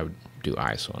it. I would do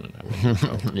ice on it. I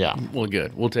wouldn't. Yeah. Well,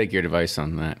 good. We'll take your advice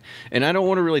on that. And I don't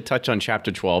want to really touch on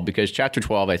Chapter 12, because Chapter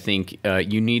 12, I think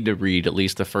you need to read at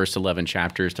least the first 11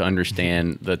 chapters to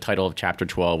understand the title of Chapter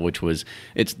 12, which was,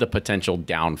 it's the potential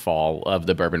downfall of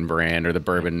the bourbon brand or the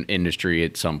bourbon industry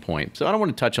at some point. So I don't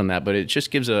want to touch on that, but it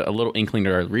just gives a little inkling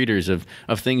to our readers of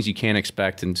things you can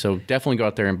expect. And so definitely go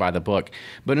out there and buy the book.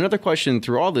 But another question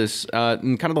through all this,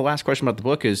 and kind of the last question about the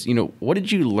book is, what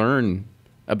did you learn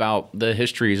about the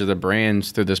histories of the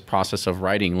brands through this process of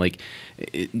writing? Like,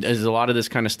 is a lot of this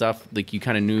kind of stuff like you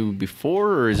kind of knew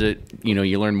before, or is it,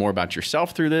 you learn more about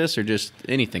yourself through this, or just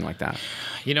anything like that?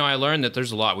 I learned that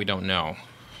there's a lot we don't know.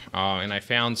 And I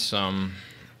found some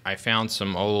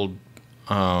old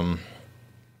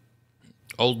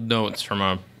notes from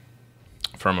a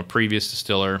previous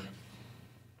distiller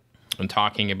and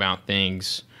talking about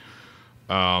things.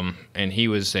 And he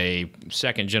was a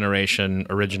second-generation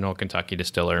original Kentucky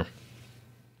distiller,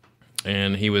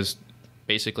 and he was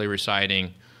basically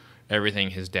reciting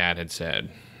everything his dad had said,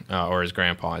 or his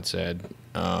grandpa had said,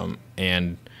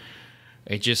 and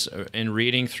it just, in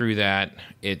reading through that,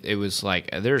 it was like,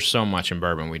 there's so much in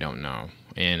bourbon we don't know,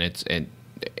 and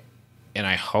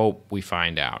I hope we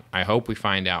find out. I hope we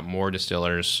find out more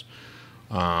distillers,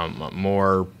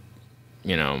 more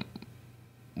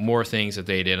things that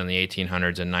they did in the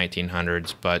 1800s and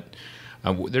 1900s, but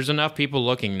there's enough people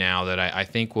looking now that I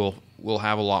think we'll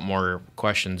have a lot more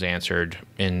questions answered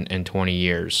in 20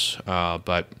 years.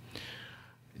 But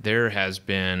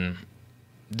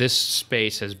this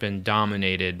space has been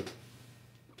dominated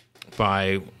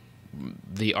by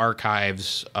the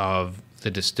archives of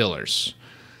the distillers.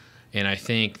 And I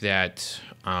think that,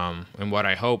 and what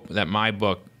I hope that my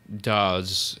book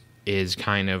does is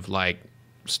kind of like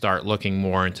start looking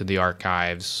more into the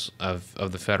archives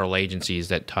of the federal agencies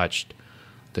that touched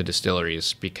the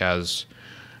distilleries, because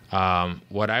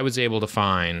what I was able to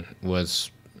find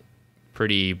was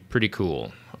pretty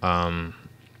cool.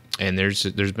 And there's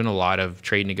been a lot of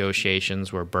trade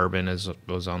negotiations where bourbon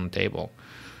was on the table,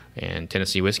 and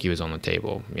Tennessee whiskey was on the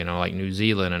table. You know, like New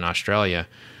Zealand and Australia,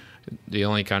 the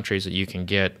only countries that you can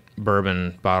get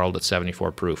bourbon bottled at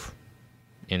 74 proof,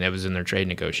 and that was in their trade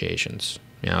negotiations.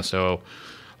 You know, so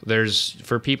there's,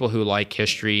 for people who like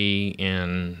history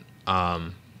and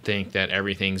think that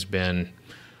everything's been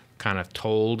kind of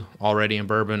told already in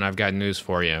bourbon, I've got news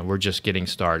for you. We're just getting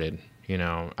started. You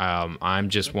know, I'm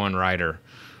just one writer.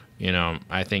 You know,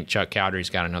 I think Chuck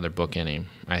Cowdery's got another book in him.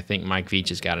 I think Mike Veach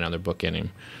has got another book in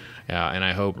him. And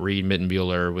I hope Reed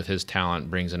Mittenbuehler, with his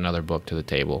talent, brings another book to the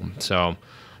table. So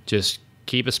just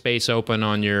keep a space open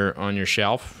on your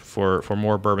shelf for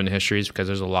more bourbon histories, because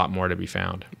there's a lot more to be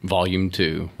found. Volume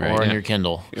 2, right? Or on your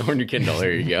Kindle. Or on your Kindle,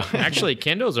 there you go. Actually,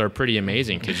 Kindles are pretty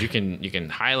amazing, because you can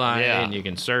highlight and you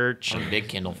can search. I'm a big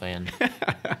Kindle fan.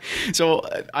 So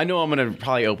I know I'm going to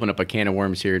probably open up a can of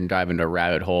worms here and dive into a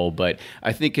rabbit hole, but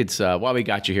I think it's while we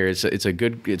got you here, it's a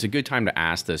good time to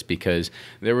ask this, because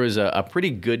there was a pretty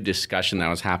good discussion that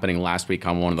was happening last week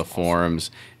on one of the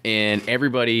forums, and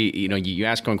everybody, you know, you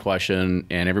ask one question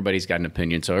and everybody's got an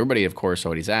opinion. So everybody, of course,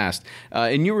 always asked,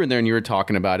 and you were in there and you were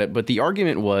talking about it. But the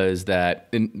argument was that,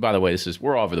 and by the way,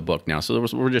 we're all over the book now, so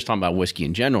we're just talking about whiskey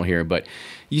in general here. But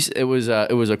it was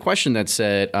a question that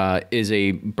said, is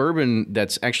a bourbon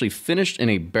that's actually finished in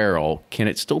a barrel, can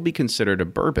it still be considered a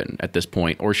bourbon at this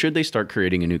point, or should they start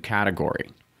creating a new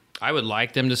category? I would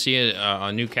like them to see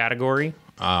a new category.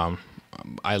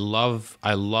 I love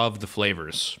the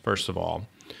flavors. First of all,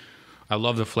 I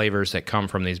love the flavors that come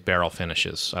from these barrel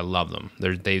finishes. I love them.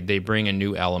 They bring a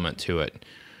new element to it.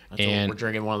 And we're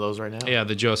drinking one of those right now. Yeah,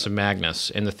 the Joseph Magnus.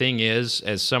 And the thing is,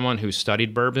 as someone who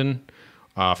studied bourbon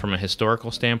from a historical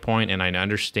standpoint, and I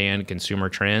understand consumer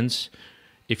trends,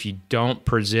 if you don't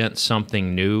present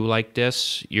something new like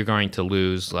this, you're going to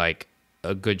lose like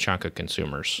a good chunk of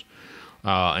consumers.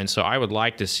 And so I would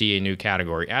like to see a new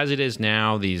category. As it is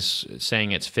now, these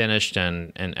saying it's finished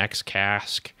and ex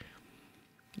cask,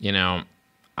 you know,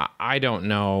 I don't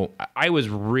know. I was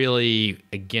really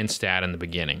against that in the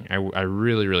beginning. I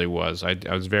really, really was. I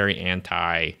was very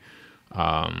anti.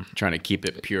 Trying to keep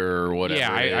it pure or whatever.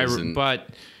 Yeah, but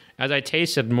as I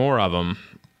tasted more of them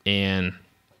and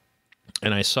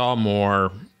I saw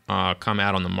more come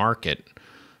out on the market,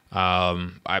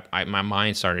 my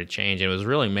mind started to change. It was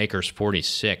really Maker's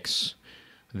 46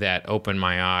 that opened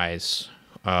my eyes.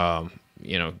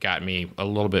 You know, got me a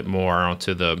little bit more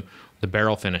onto the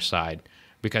barrel finish side,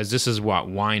 because this is what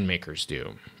winemakers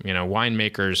do. You know,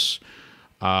 winemakers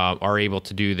are able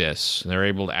to do this. They're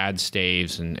able to add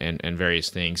staves and various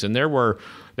things. And there were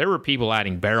people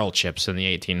adding barrel chips in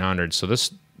the 1800s. So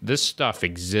this stuff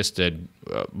existed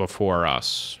before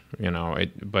us, you know,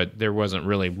 but there wasn't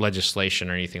really legislation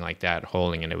or anything like that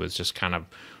holding it. It was just kind of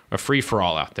a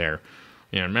free-for-all out there.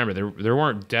 You know, remember, there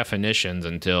weren't definitions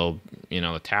until, you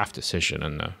know, the Taft decision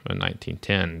in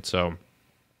 1910. So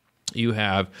you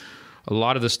have a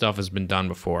lot of this stuff has been done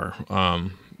before.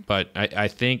 But I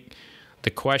think the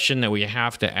question that we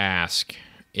have to ask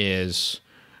is,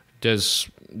 does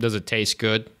it taste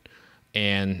good?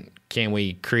 And can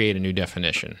we create a new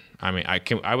definition? I mean,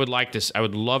 I would love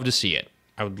to see it.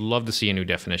 I would love to see a new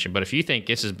definition. But if you think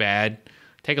this is bad,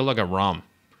 take a look at rum.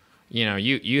 You know,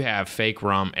 you have fake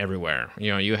rum everywhere.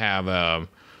 You know, you have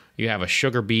a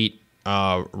sugar beet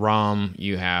rum,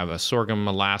 you have a sorghum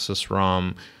molasses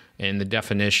rum, and the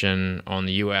definition on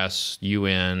the U.S.,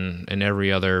 UN, and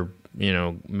every other, you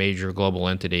know, major global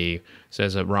entity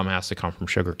says that rum has to come from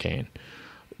sugarcane.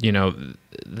 You know,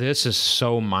 this is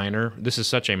so minor. This is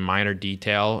such a minor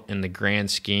detail in the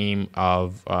grand scheme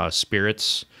of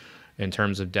spirits in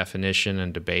terms of definition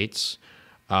and debates,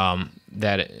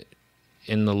 that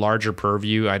in the larger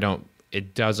purview,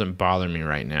 it doesn't bother me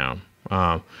right now.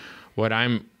 What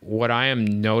I am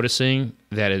noticing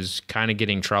that is kind of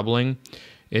getting troubling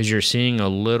is you're seeing a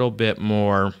little bit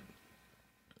more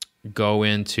go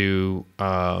into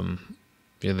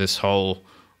this whole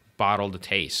bottle to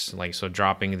taste, like, so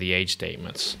dropping the age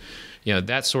statements. You know,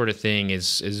 that sort of thing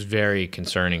is very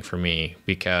concerning for me,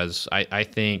 because I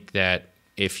think that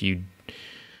if you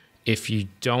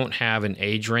don't have an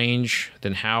age range,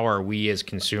 then how are we as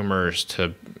consumers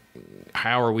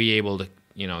how are we able to,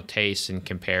 taste and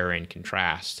compare and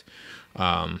contrast?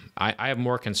 I have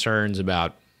more concerns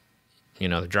about,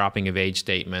 the dropping of age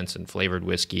statements and flavored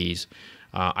whiskeys.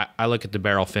 I look at the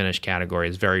barrel finish category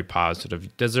as very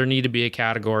positive. Does there need to be a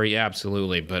category?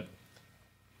 Absolutely, but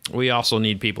we also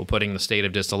need people putting the state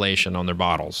of distillation on their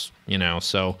bottles.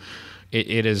 So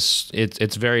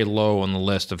it's very low on the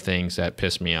list of things that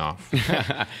piss me off.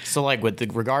 So, like with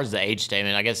regards to the age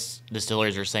statement, I guess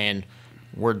distillers are saying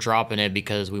we're dropping it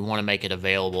because we want to make it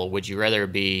available. Would you rather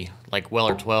be like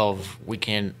Weller 12? We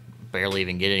can barely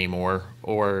even get anymore,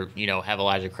 or have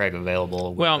Elijah Craig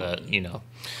available.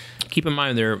 Keep in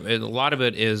mind a lot of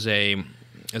it is a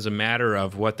matter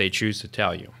of what they choose to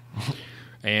tell you,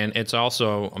 and it's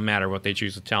also a matter of what they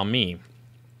choose to tell me,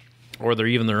 or they're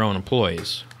even their own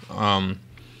employees. There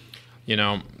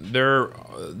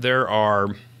are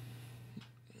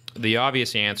the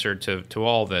obvious answer to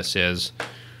all this is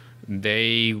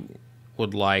they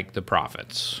would like the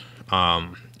profits.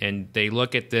 And they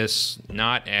look at this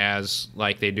not as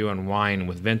like they do in wine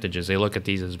with vintages. They look at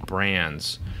these as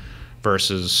brands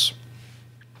versus,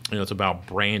 it's about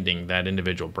branding that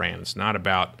individual brand. It's not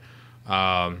about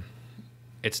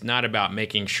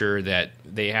making sure that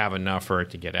they have enough for it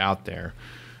to get out there.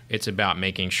 It's about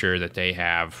making sure that they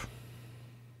have,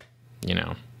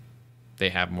 they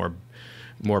have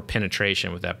more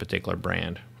penetration with that particular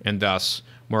brand, and thus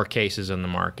more cases in the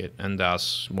market, and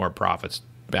thus more profits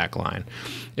backline.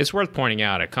 It's worth pointing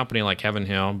out a company like Heaven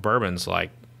Hill, Bourbon's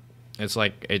it's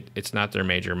not their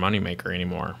major moneymaker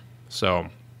anymore. So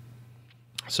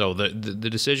the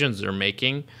decisions they're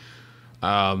making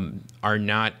are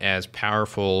not as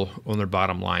powerful on their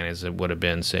bottom line as it would have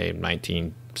been, say,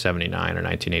 1979 or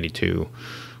 1982.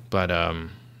 But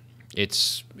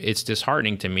it's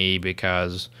disheartening to me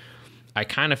because I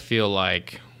kind of feel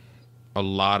like a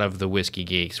lot of the whiskey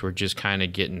geeks were just kind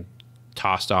of getting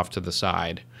tossed off to the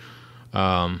side.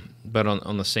 But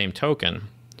on the same token,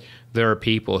 there are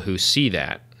people who see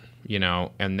that,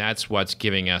 and that's what's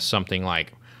giving us something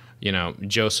like,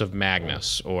 Joseph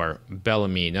Magnus or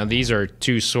Bellamy. Now, these are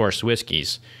two source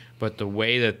whiskeys, but the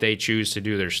way that they choose to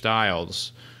do their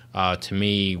styles, to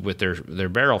me, with their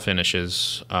barrel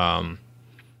finishes, are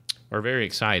very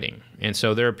exciting. And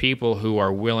so there are people who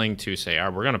are willing to say,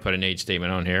 we're going to put an age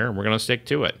statement on here, and we're going to stick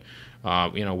to it.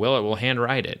 We'll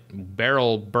handwrite it.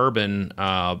 Barrel Bourbon,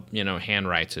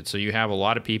 handwrites it. So you have a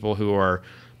lot of people who are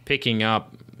picking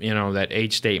up, that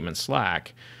age statement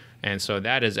slack. And so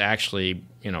that is actually,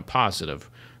 positive.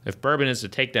 If bourbon is to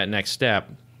take that next step,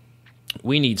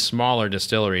 we need smaller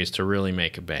distilleries to really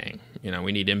make a bang.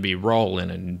 We need MB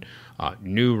Rollin and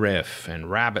New Riff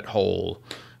and Rabbit Hole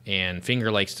and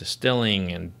Finger Lakes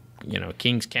Distilling and,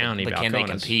 Kings County. But can they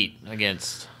compete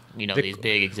against, these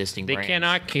big existing brands? They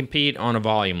cannot compete on a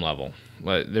volume level.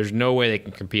 There's no way they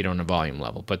can compete on a volume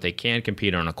level, but they can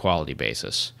compete on a quality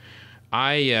basis.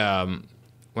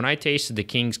 When I tasted the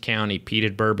Kings County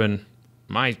peated bourbon,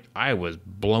 I was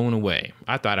blown away.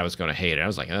 I thought I was going to hate it. I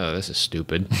was like, oh, this is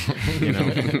stupid.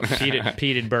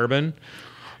 Peated bourbon.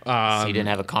 So you didn't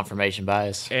have a confirmation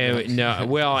bias? No.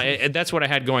 Well, that's what I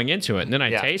had going into it. And then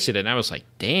I tasted it, and I was like,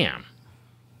 damn,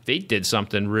 they did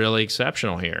something really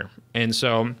exceptional here. And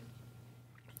so,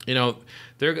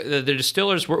 the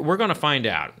distillers, we're going to find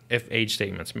out if age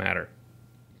statements matter.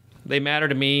 They matter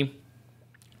to me.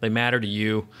 They matter to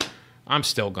you. I'm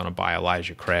still going to buy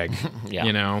Elijah Craig,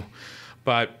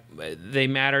 but they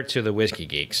matter to the whiskey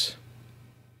geeks.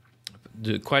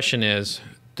 The question is,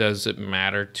 does it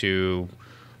matter to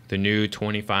the new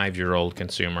 25-year-old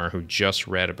consumer who just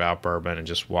read about bourbon and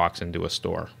just walks into a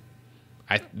store?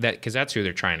 Because that's who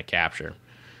they're trying to capture.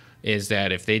 Is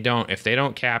that if they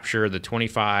don't capture the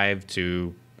 25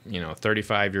 to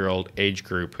 35-year-old age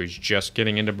group who's just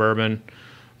getting into bourbon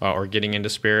or getting into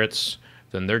spirits,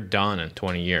 then they're done in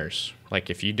 20 years. Like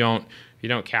if you don't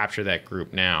capture that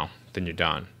group now, then you're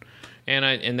done.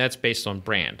 And that's based on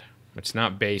brand. It's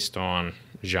not based on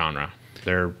genre.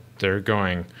 They're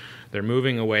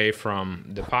moving away from,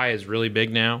 the pie is really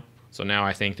big now. So now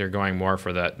I think they're going more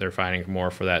for that. They're fighting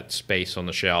more for that space on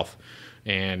the shelf.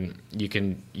 And you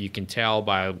can tell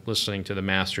by listening to the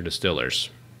master distillers.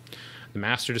 The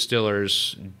master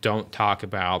distillers don't talk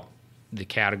about the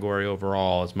category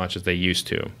overall as much as they used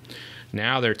to.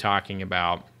 Now they're talking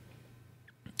about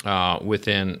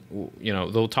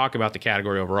they'll talk about the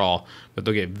category overall, but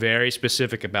they'll get very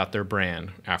specific about their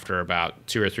brand after about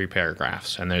 2 or 3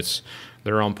 paragraphs, and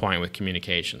they're on point with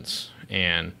communications,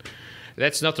 and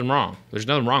that's nothing wrong. There's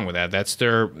nothing wrong with that. That's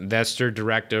their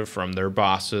directive from their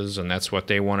bosses, and that's what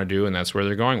they want to do, and that's where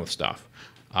they're going with stuff.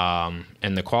 And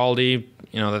the quality,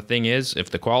 the thing is, if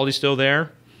the quality's still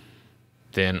there,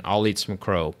 then I'll eat some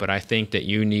crow. But I think that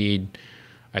you need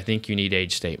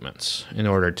age statements in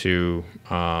order to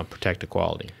protect the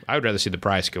quality. I would rather see the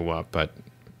price go up, but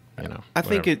I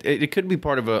think it could be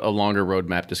part of a longer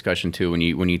roadmap discussion too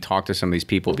when you talk to some of these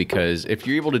people, because if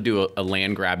you're able to do a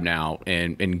land grab now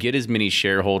and get as many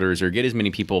shareholders or get as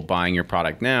many people buying your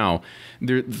product now,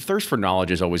 the thirst for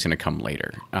knowledge is always going to come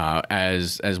later.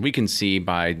 As we can see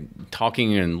by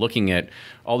talking and looking at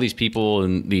all these people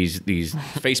and these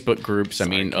Facebook groups. I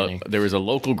mean, there was a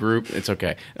local group. It's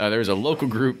okay. There was a local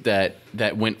group that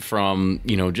went from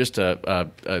just a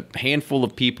handful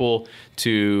of people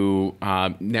to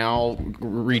now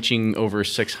reaching over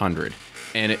 600.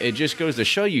 And it just goes to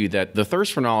show you that the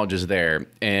thirst for knowledge is there.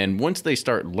 And once they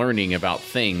start learning about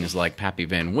things like Pappy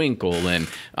Van Winkle and,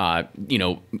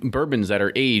 bourbons that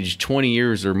are aged 20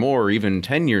 years or more, or even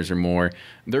 10 years or more,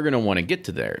 they're going to want to get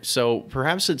to there. So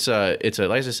perhaps it's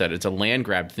like I said, it's a land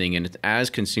grab thing. And as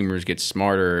consumers get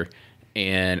smarter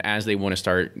and as they want to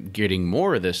start getting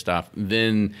more of this stuff,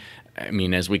 then, I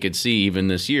mean, as we could see, even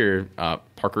this year,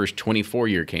 Parker's 24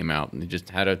 year came out and they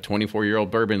just had a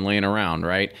 24-year-old bourbon laying around,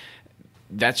 right?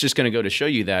 That's just going to go to show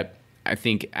you that I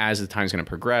think as the time's going to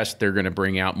progress, they're going to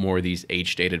bring out more of these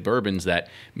age-stated bourbons that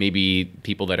maybe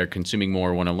people that are consuming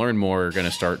more, want to learn more, are going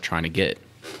to start trying to get.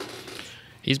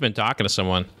 He's been talking to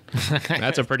someone.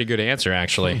 That's a pretty good answer,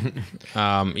 actually.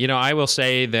 I will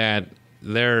say that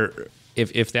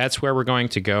if that's where we're going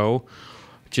to go,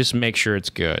 just make sure it's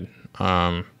good.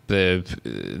 What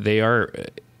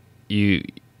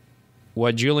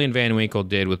Julian Van Winkle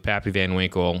did with Pappy Van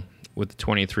Winkle with the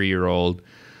 23-year-old,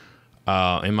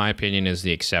 in my opinion, is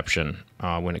the exception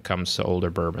when it comes to older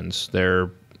bourbons.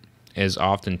 There is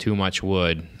often too much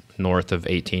wood north of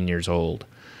 18 years old.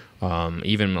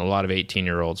 Even a lot of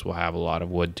 18-year-olds will have a lot of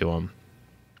wood to them.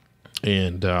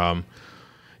 And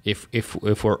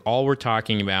if we're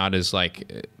talking about is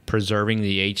like preserving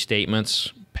the age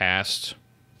statements past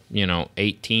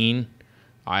 18,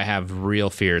 I have real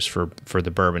fears for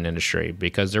the bourbon industry,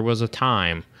 because there was a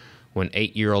time when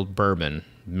 8-year-old bourbon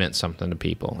meant something to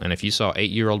people. And if you saw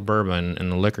 8-year-old bourbon in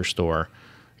the liquor store,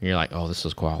 you're like, oh, this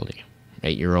is quality.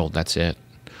 8-year-old, that's it.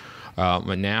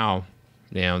 But now,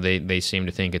 they seem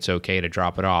to think it's okay to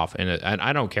drop it off. And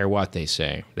I don't care what they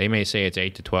say. They may say it's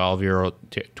 8 to 12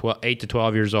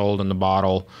 years old in the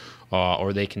bottle,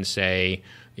 or they can say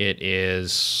it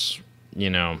is,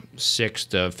 6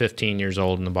 to 15 years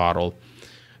old in the bottle.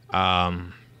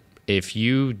 If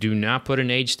you do not put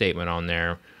an age statement on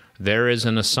there, there is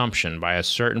an assumption by a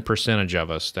certain percentage of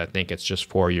us that think it's just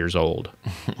 4 years old.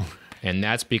 And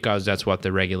that's because that's what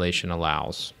the regulation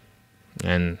allows.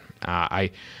 And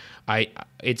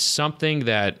it's something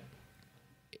that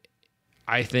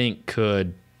I think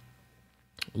could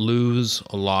lose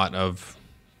a lot of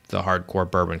the hardcore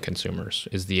bourbon consumers,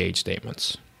 is the age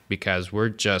statements. Because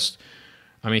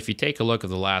if you take a look at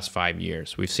the last 5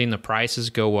 years, we've seen the prices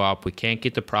go up. We can't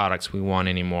get the products we want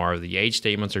anymore. The age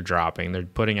statements are dropping. They're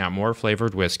putting out more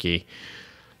flavored whiskey.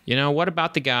 What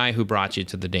about the guy who brought you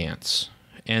to the dance?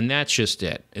 And that's just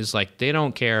it. It's like they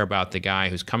don't care about the guy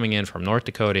who's coming in from North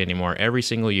Dakota anymore every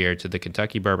single year to the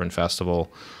Kentucky Bourbon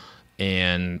Festival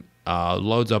and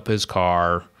loads up his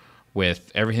car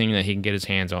with everything that he can get his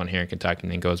hands on here in Kentucky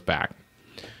and then goes back.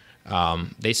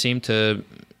 They seem to...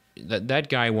 That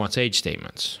guy wants age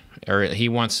statements, or he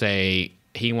wants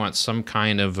some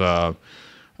kind of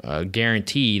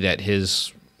guarantee that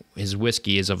his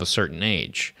whiskey is of a certain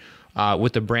age.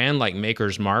 With a brand like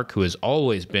Maker's Mark, who has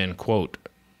always been, quote,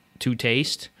 to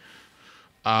taste,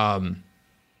 I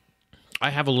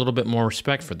have a little bit more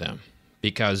respect for them,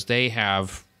 because they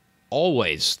have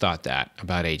always thought that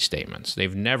about age statements.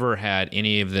 They've never had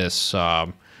any of this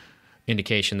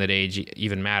indication that age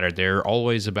even mattered. They're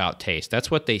always about taste.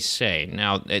 That's what they say.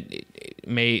 Now,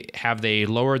 have they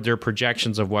lowered their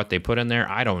projections of what they put in there?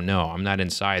 I don't know. I'm not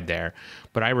inside there.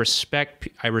 But I respect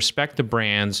the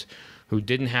brands who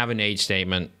didn't have an age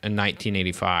statement in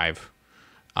 1985.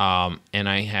 And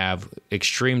I have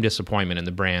extreme disappointment in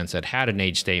the brands that had an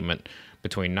age statement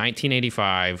between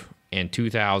 1985 and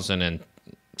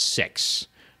 2006.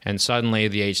 And suddenly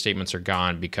the age statements are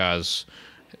gone because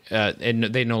and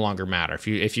they no longer matter.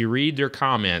 If you read their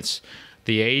comments,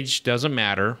 the age doesn't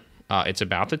matter. It's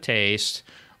about the taste,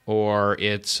 or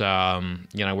it's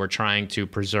we're trying to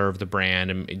preserve the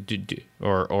brand and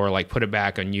or like put it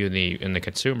back on you and the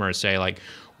consumer and say like,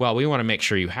 well, we want to make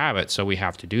sure you have it, so we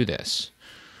have to do this.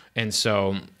 And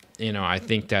so I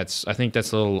think that's a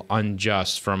little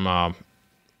unjust from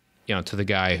to the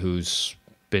guy who's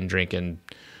been drinking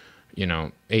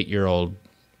 8-year-old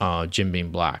Jim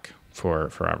Beam Black for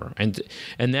forever. And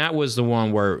that was the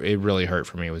one where it really hurt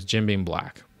for me. It was Jim Beam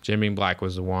Black, Jim Beam Black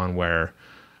was the one where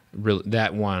really,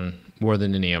 that one more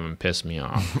than any of them pissed me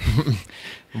off.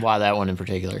 Why that one in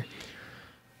particular?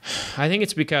 I think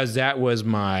it's because that was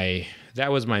my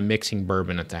mixing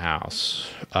bourbon at the house.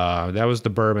 That was the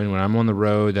bourbon when I'm on the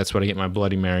road. That's what I get my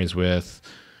Bloody Marys with.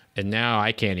 And now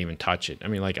I can't even touch it. I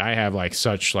mean, like I have like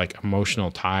such like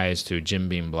emotional ties to Jim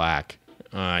Beam Black.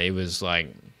 It was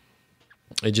like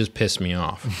it just pissed me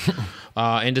off.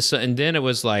 And then it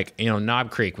was like, you know,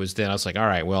 Knob Creek was then. I was like, all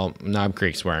right, well, Knob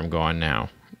Creek's where I'm going now.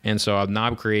 And so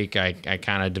Knob Creek, I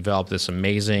kind of developed this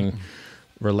amazing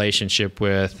relationship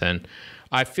with, and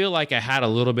I feel like I had a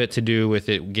little bit to do with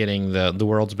it getting the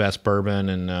world's best bourbon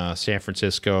in San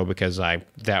Francisco, because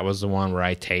that was the one where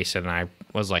I tasted and I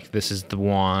was like, this is the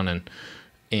one,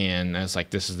 and I was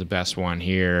like, this is the best one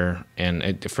here.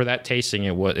 And for that tasting,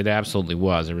 it absolutely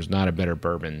was. There was not a better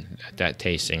bourbon at that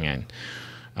tasting, and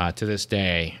to this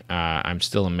day, I'm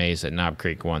still amazed that Knob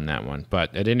Creek won that one.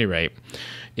 But at any rate,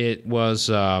 it was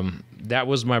that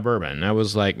was my bourbon. That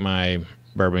was like my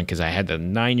bourbon because I had the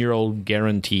 9-year-old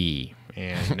guarantee.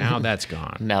 And now that's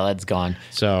gone. Now that's gone.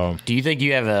 So, do you think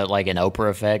you have an Oprah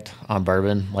effect on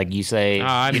bourbon? Like you say,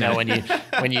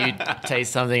 when you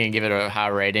taste something and give it a high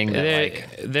rating.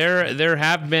 There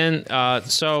have been.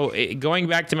 Going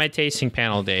back to my tasting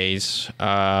panel days,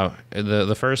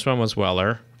 the first one was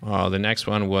Weller. The next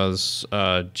one was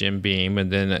Jim Beam, and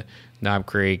then Knob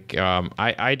Creek.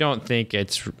 I don't think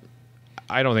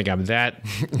I'm that.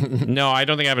 No, I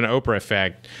don't think I have an Oprah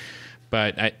effect.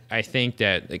 But I think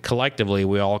that collectively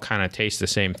we all kind of taste the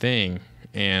same thing,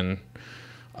 and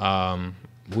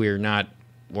we're not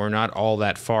all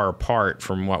that far apart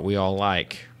from what we all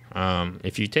like.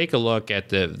 If you take a look at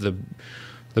the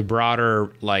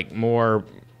broader, like more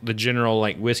the general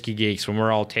like whiskey geeks, when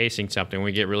we're all tasting something,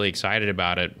 we get really excited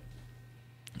about it.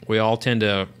 We all tend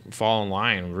to fall in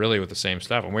line really with the same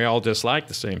stuff, and we all dislike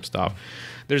the same stuff.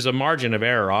 There's a margin of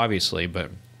error, obviously,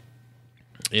 but.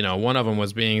 You know, one of them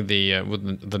was being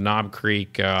the Knob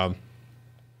Creek that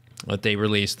they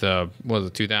released. Was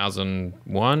it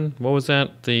 2001? What was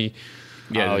that?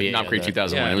 Knob Creek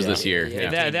 2001. It was this year.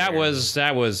 Yeah. That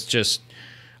was just.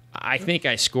 I think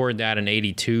I scored that an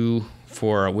 82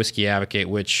 for a Whiskey Advocate,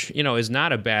 which is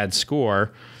not a bad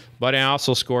score. But I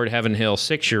also scored Heaven Hill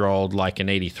 6-year-old like an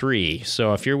 83.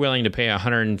 So if you're willing to pay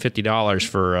 $150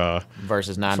 for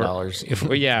versus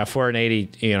 $9, for an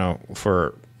 80,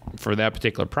 for that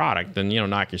particular product, then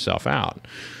knock yourself out.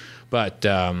 But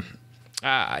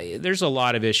there's a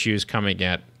lot of issues coming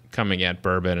at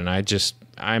bourbon, and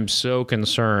I'm so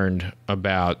concerned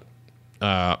about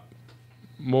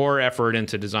more effort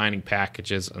into designing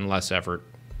packages and less effort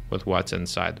with what's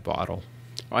inside the bottle.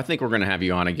 Well, I think we're going to have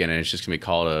you on again, and it's just going to be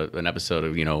called an episode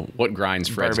of what grinds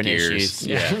Fred's bourbon gears. Issues.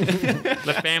 Yeah,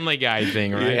 the Family Guy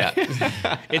thing, right?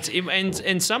 Yeah.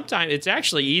 And sometimes it's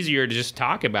actually easier to just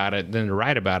talk about it than to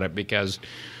write about it, because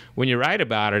when you write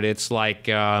about it, it's like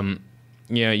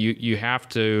you have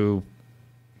to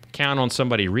count on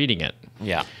somebody reading it.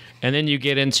 Yeah. And then you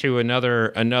get into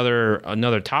another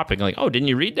topic, like, oh, didn't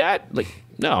you read that? Like,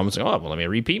 no. I'm like, oh, well, let me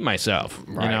repeat myself.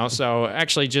 Right. So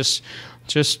actually just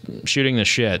shooting the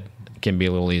shit can be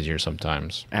a little easier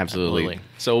sometimes. Absolutely.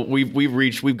 So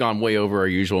we've gone way over our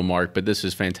usual mark, but this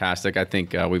is fantastic. I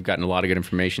think we've gotten a lot of good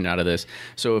information out of this.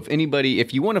 So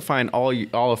if you want to find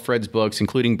all of Fred's books,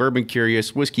 including Bourbon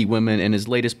Curious, Whiskey Women, and his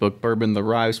latest book, Bourbon: The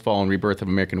Rise, Fall, and Rebirth of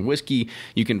American Whiskey,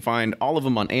 you can find all of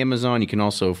them on Amazon. You can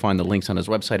also find the links on his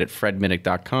website at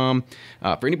fredminnick.com.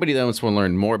 For anybody that wants to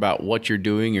learn more about what you're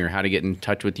doing or how to get in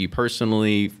touch with you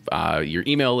personally, your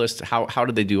email list, how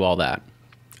do they do all that?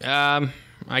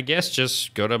 I guess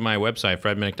just go to my website,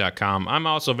 fredminnick.com. I'm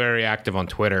also very active on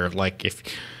Twitter. Like if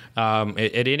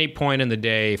at any point in the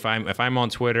day, if I'm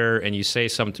on Twitter and you say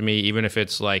something to me, even if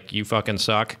it's like you fucking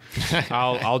suck,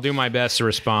 I'll do my best to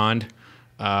respond.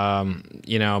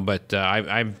 But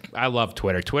I love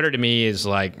Twitter. Twitter to me is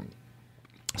like,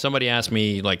 somebody asked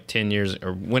me like 10 years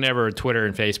or whenever Twitter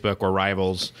and Facebook were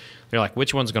rivals, they're like,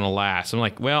 which one's going to last? I'm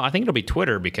like, well, I think it'll be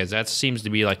Twitter, because that seems to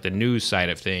be like the news side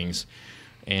of things.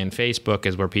 And Facebook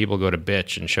is where people go to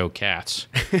bitch and show cats.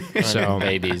 So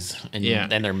babies and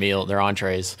their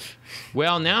entrees.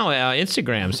 Well, now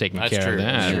Instagram's taking care of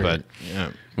that. True. But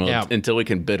until we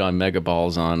can bid on mega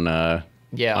balls on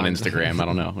Instagram, I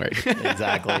don't know. Right?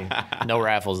 Exactly. No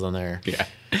raffles on there. Yeah.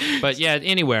 But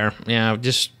anywhere. Yeah,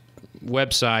 just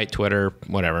website, Twitter,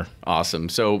 whatever. Awesome.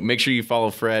 So make sure you follow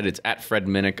Fred. It's at Fred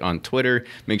Minnick on Twitter.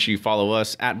 Make sure you follow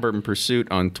us at Bourbon Pursuit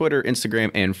on Twitter,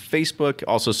 Instagram, and Facebook.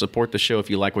 Also support the show if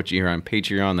you like what you hear on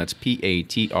Patreon. That's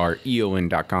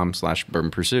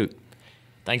patreon.com/Bourbon Pursuit.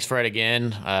 Thanks, Fred,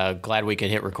 again. Glad we could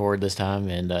hit record this time,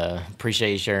 and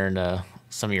appreciate you sharing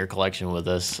some of your collection with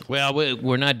us. Well,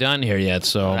 we're not done here yet,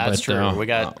 so That's true. We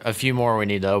got a few more we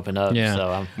need to open up. Yeah.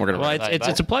 So We're gonna. well,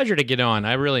 it's a pleasure to get on.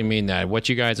 I really mean that. What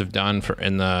you guys have done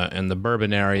in the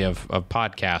bourbon area of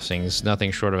podcasting is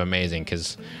nothing short of amazing.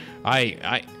 Because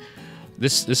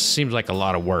this seems like a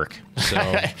lot of work.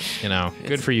 So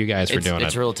good for you guys for doing it.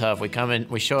 It's real tough. We come in,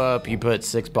 we show up. You put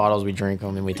 6 bottles, we drink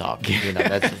them, and we talk.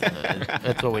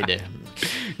 That's what we do.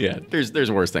 Yeah,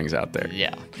 there's worse things out there.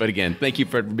 Yeah. But again, thank you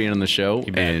for being on the show,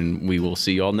 and we will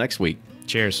see you all next week.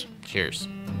 Cheers. Cheers.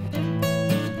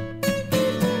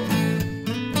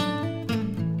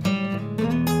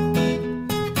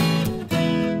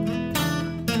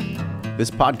 This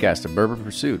podcast of Bourbon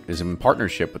Pursuit is in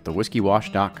partnership with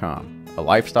thewhiskeywash.com, a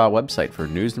lifestyle website for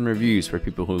news and reviews for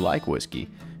people who like whiskey,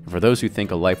 and for those who think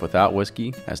a life without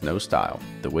whiskey has no style.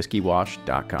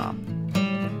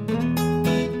 Thewhiskeywash.com.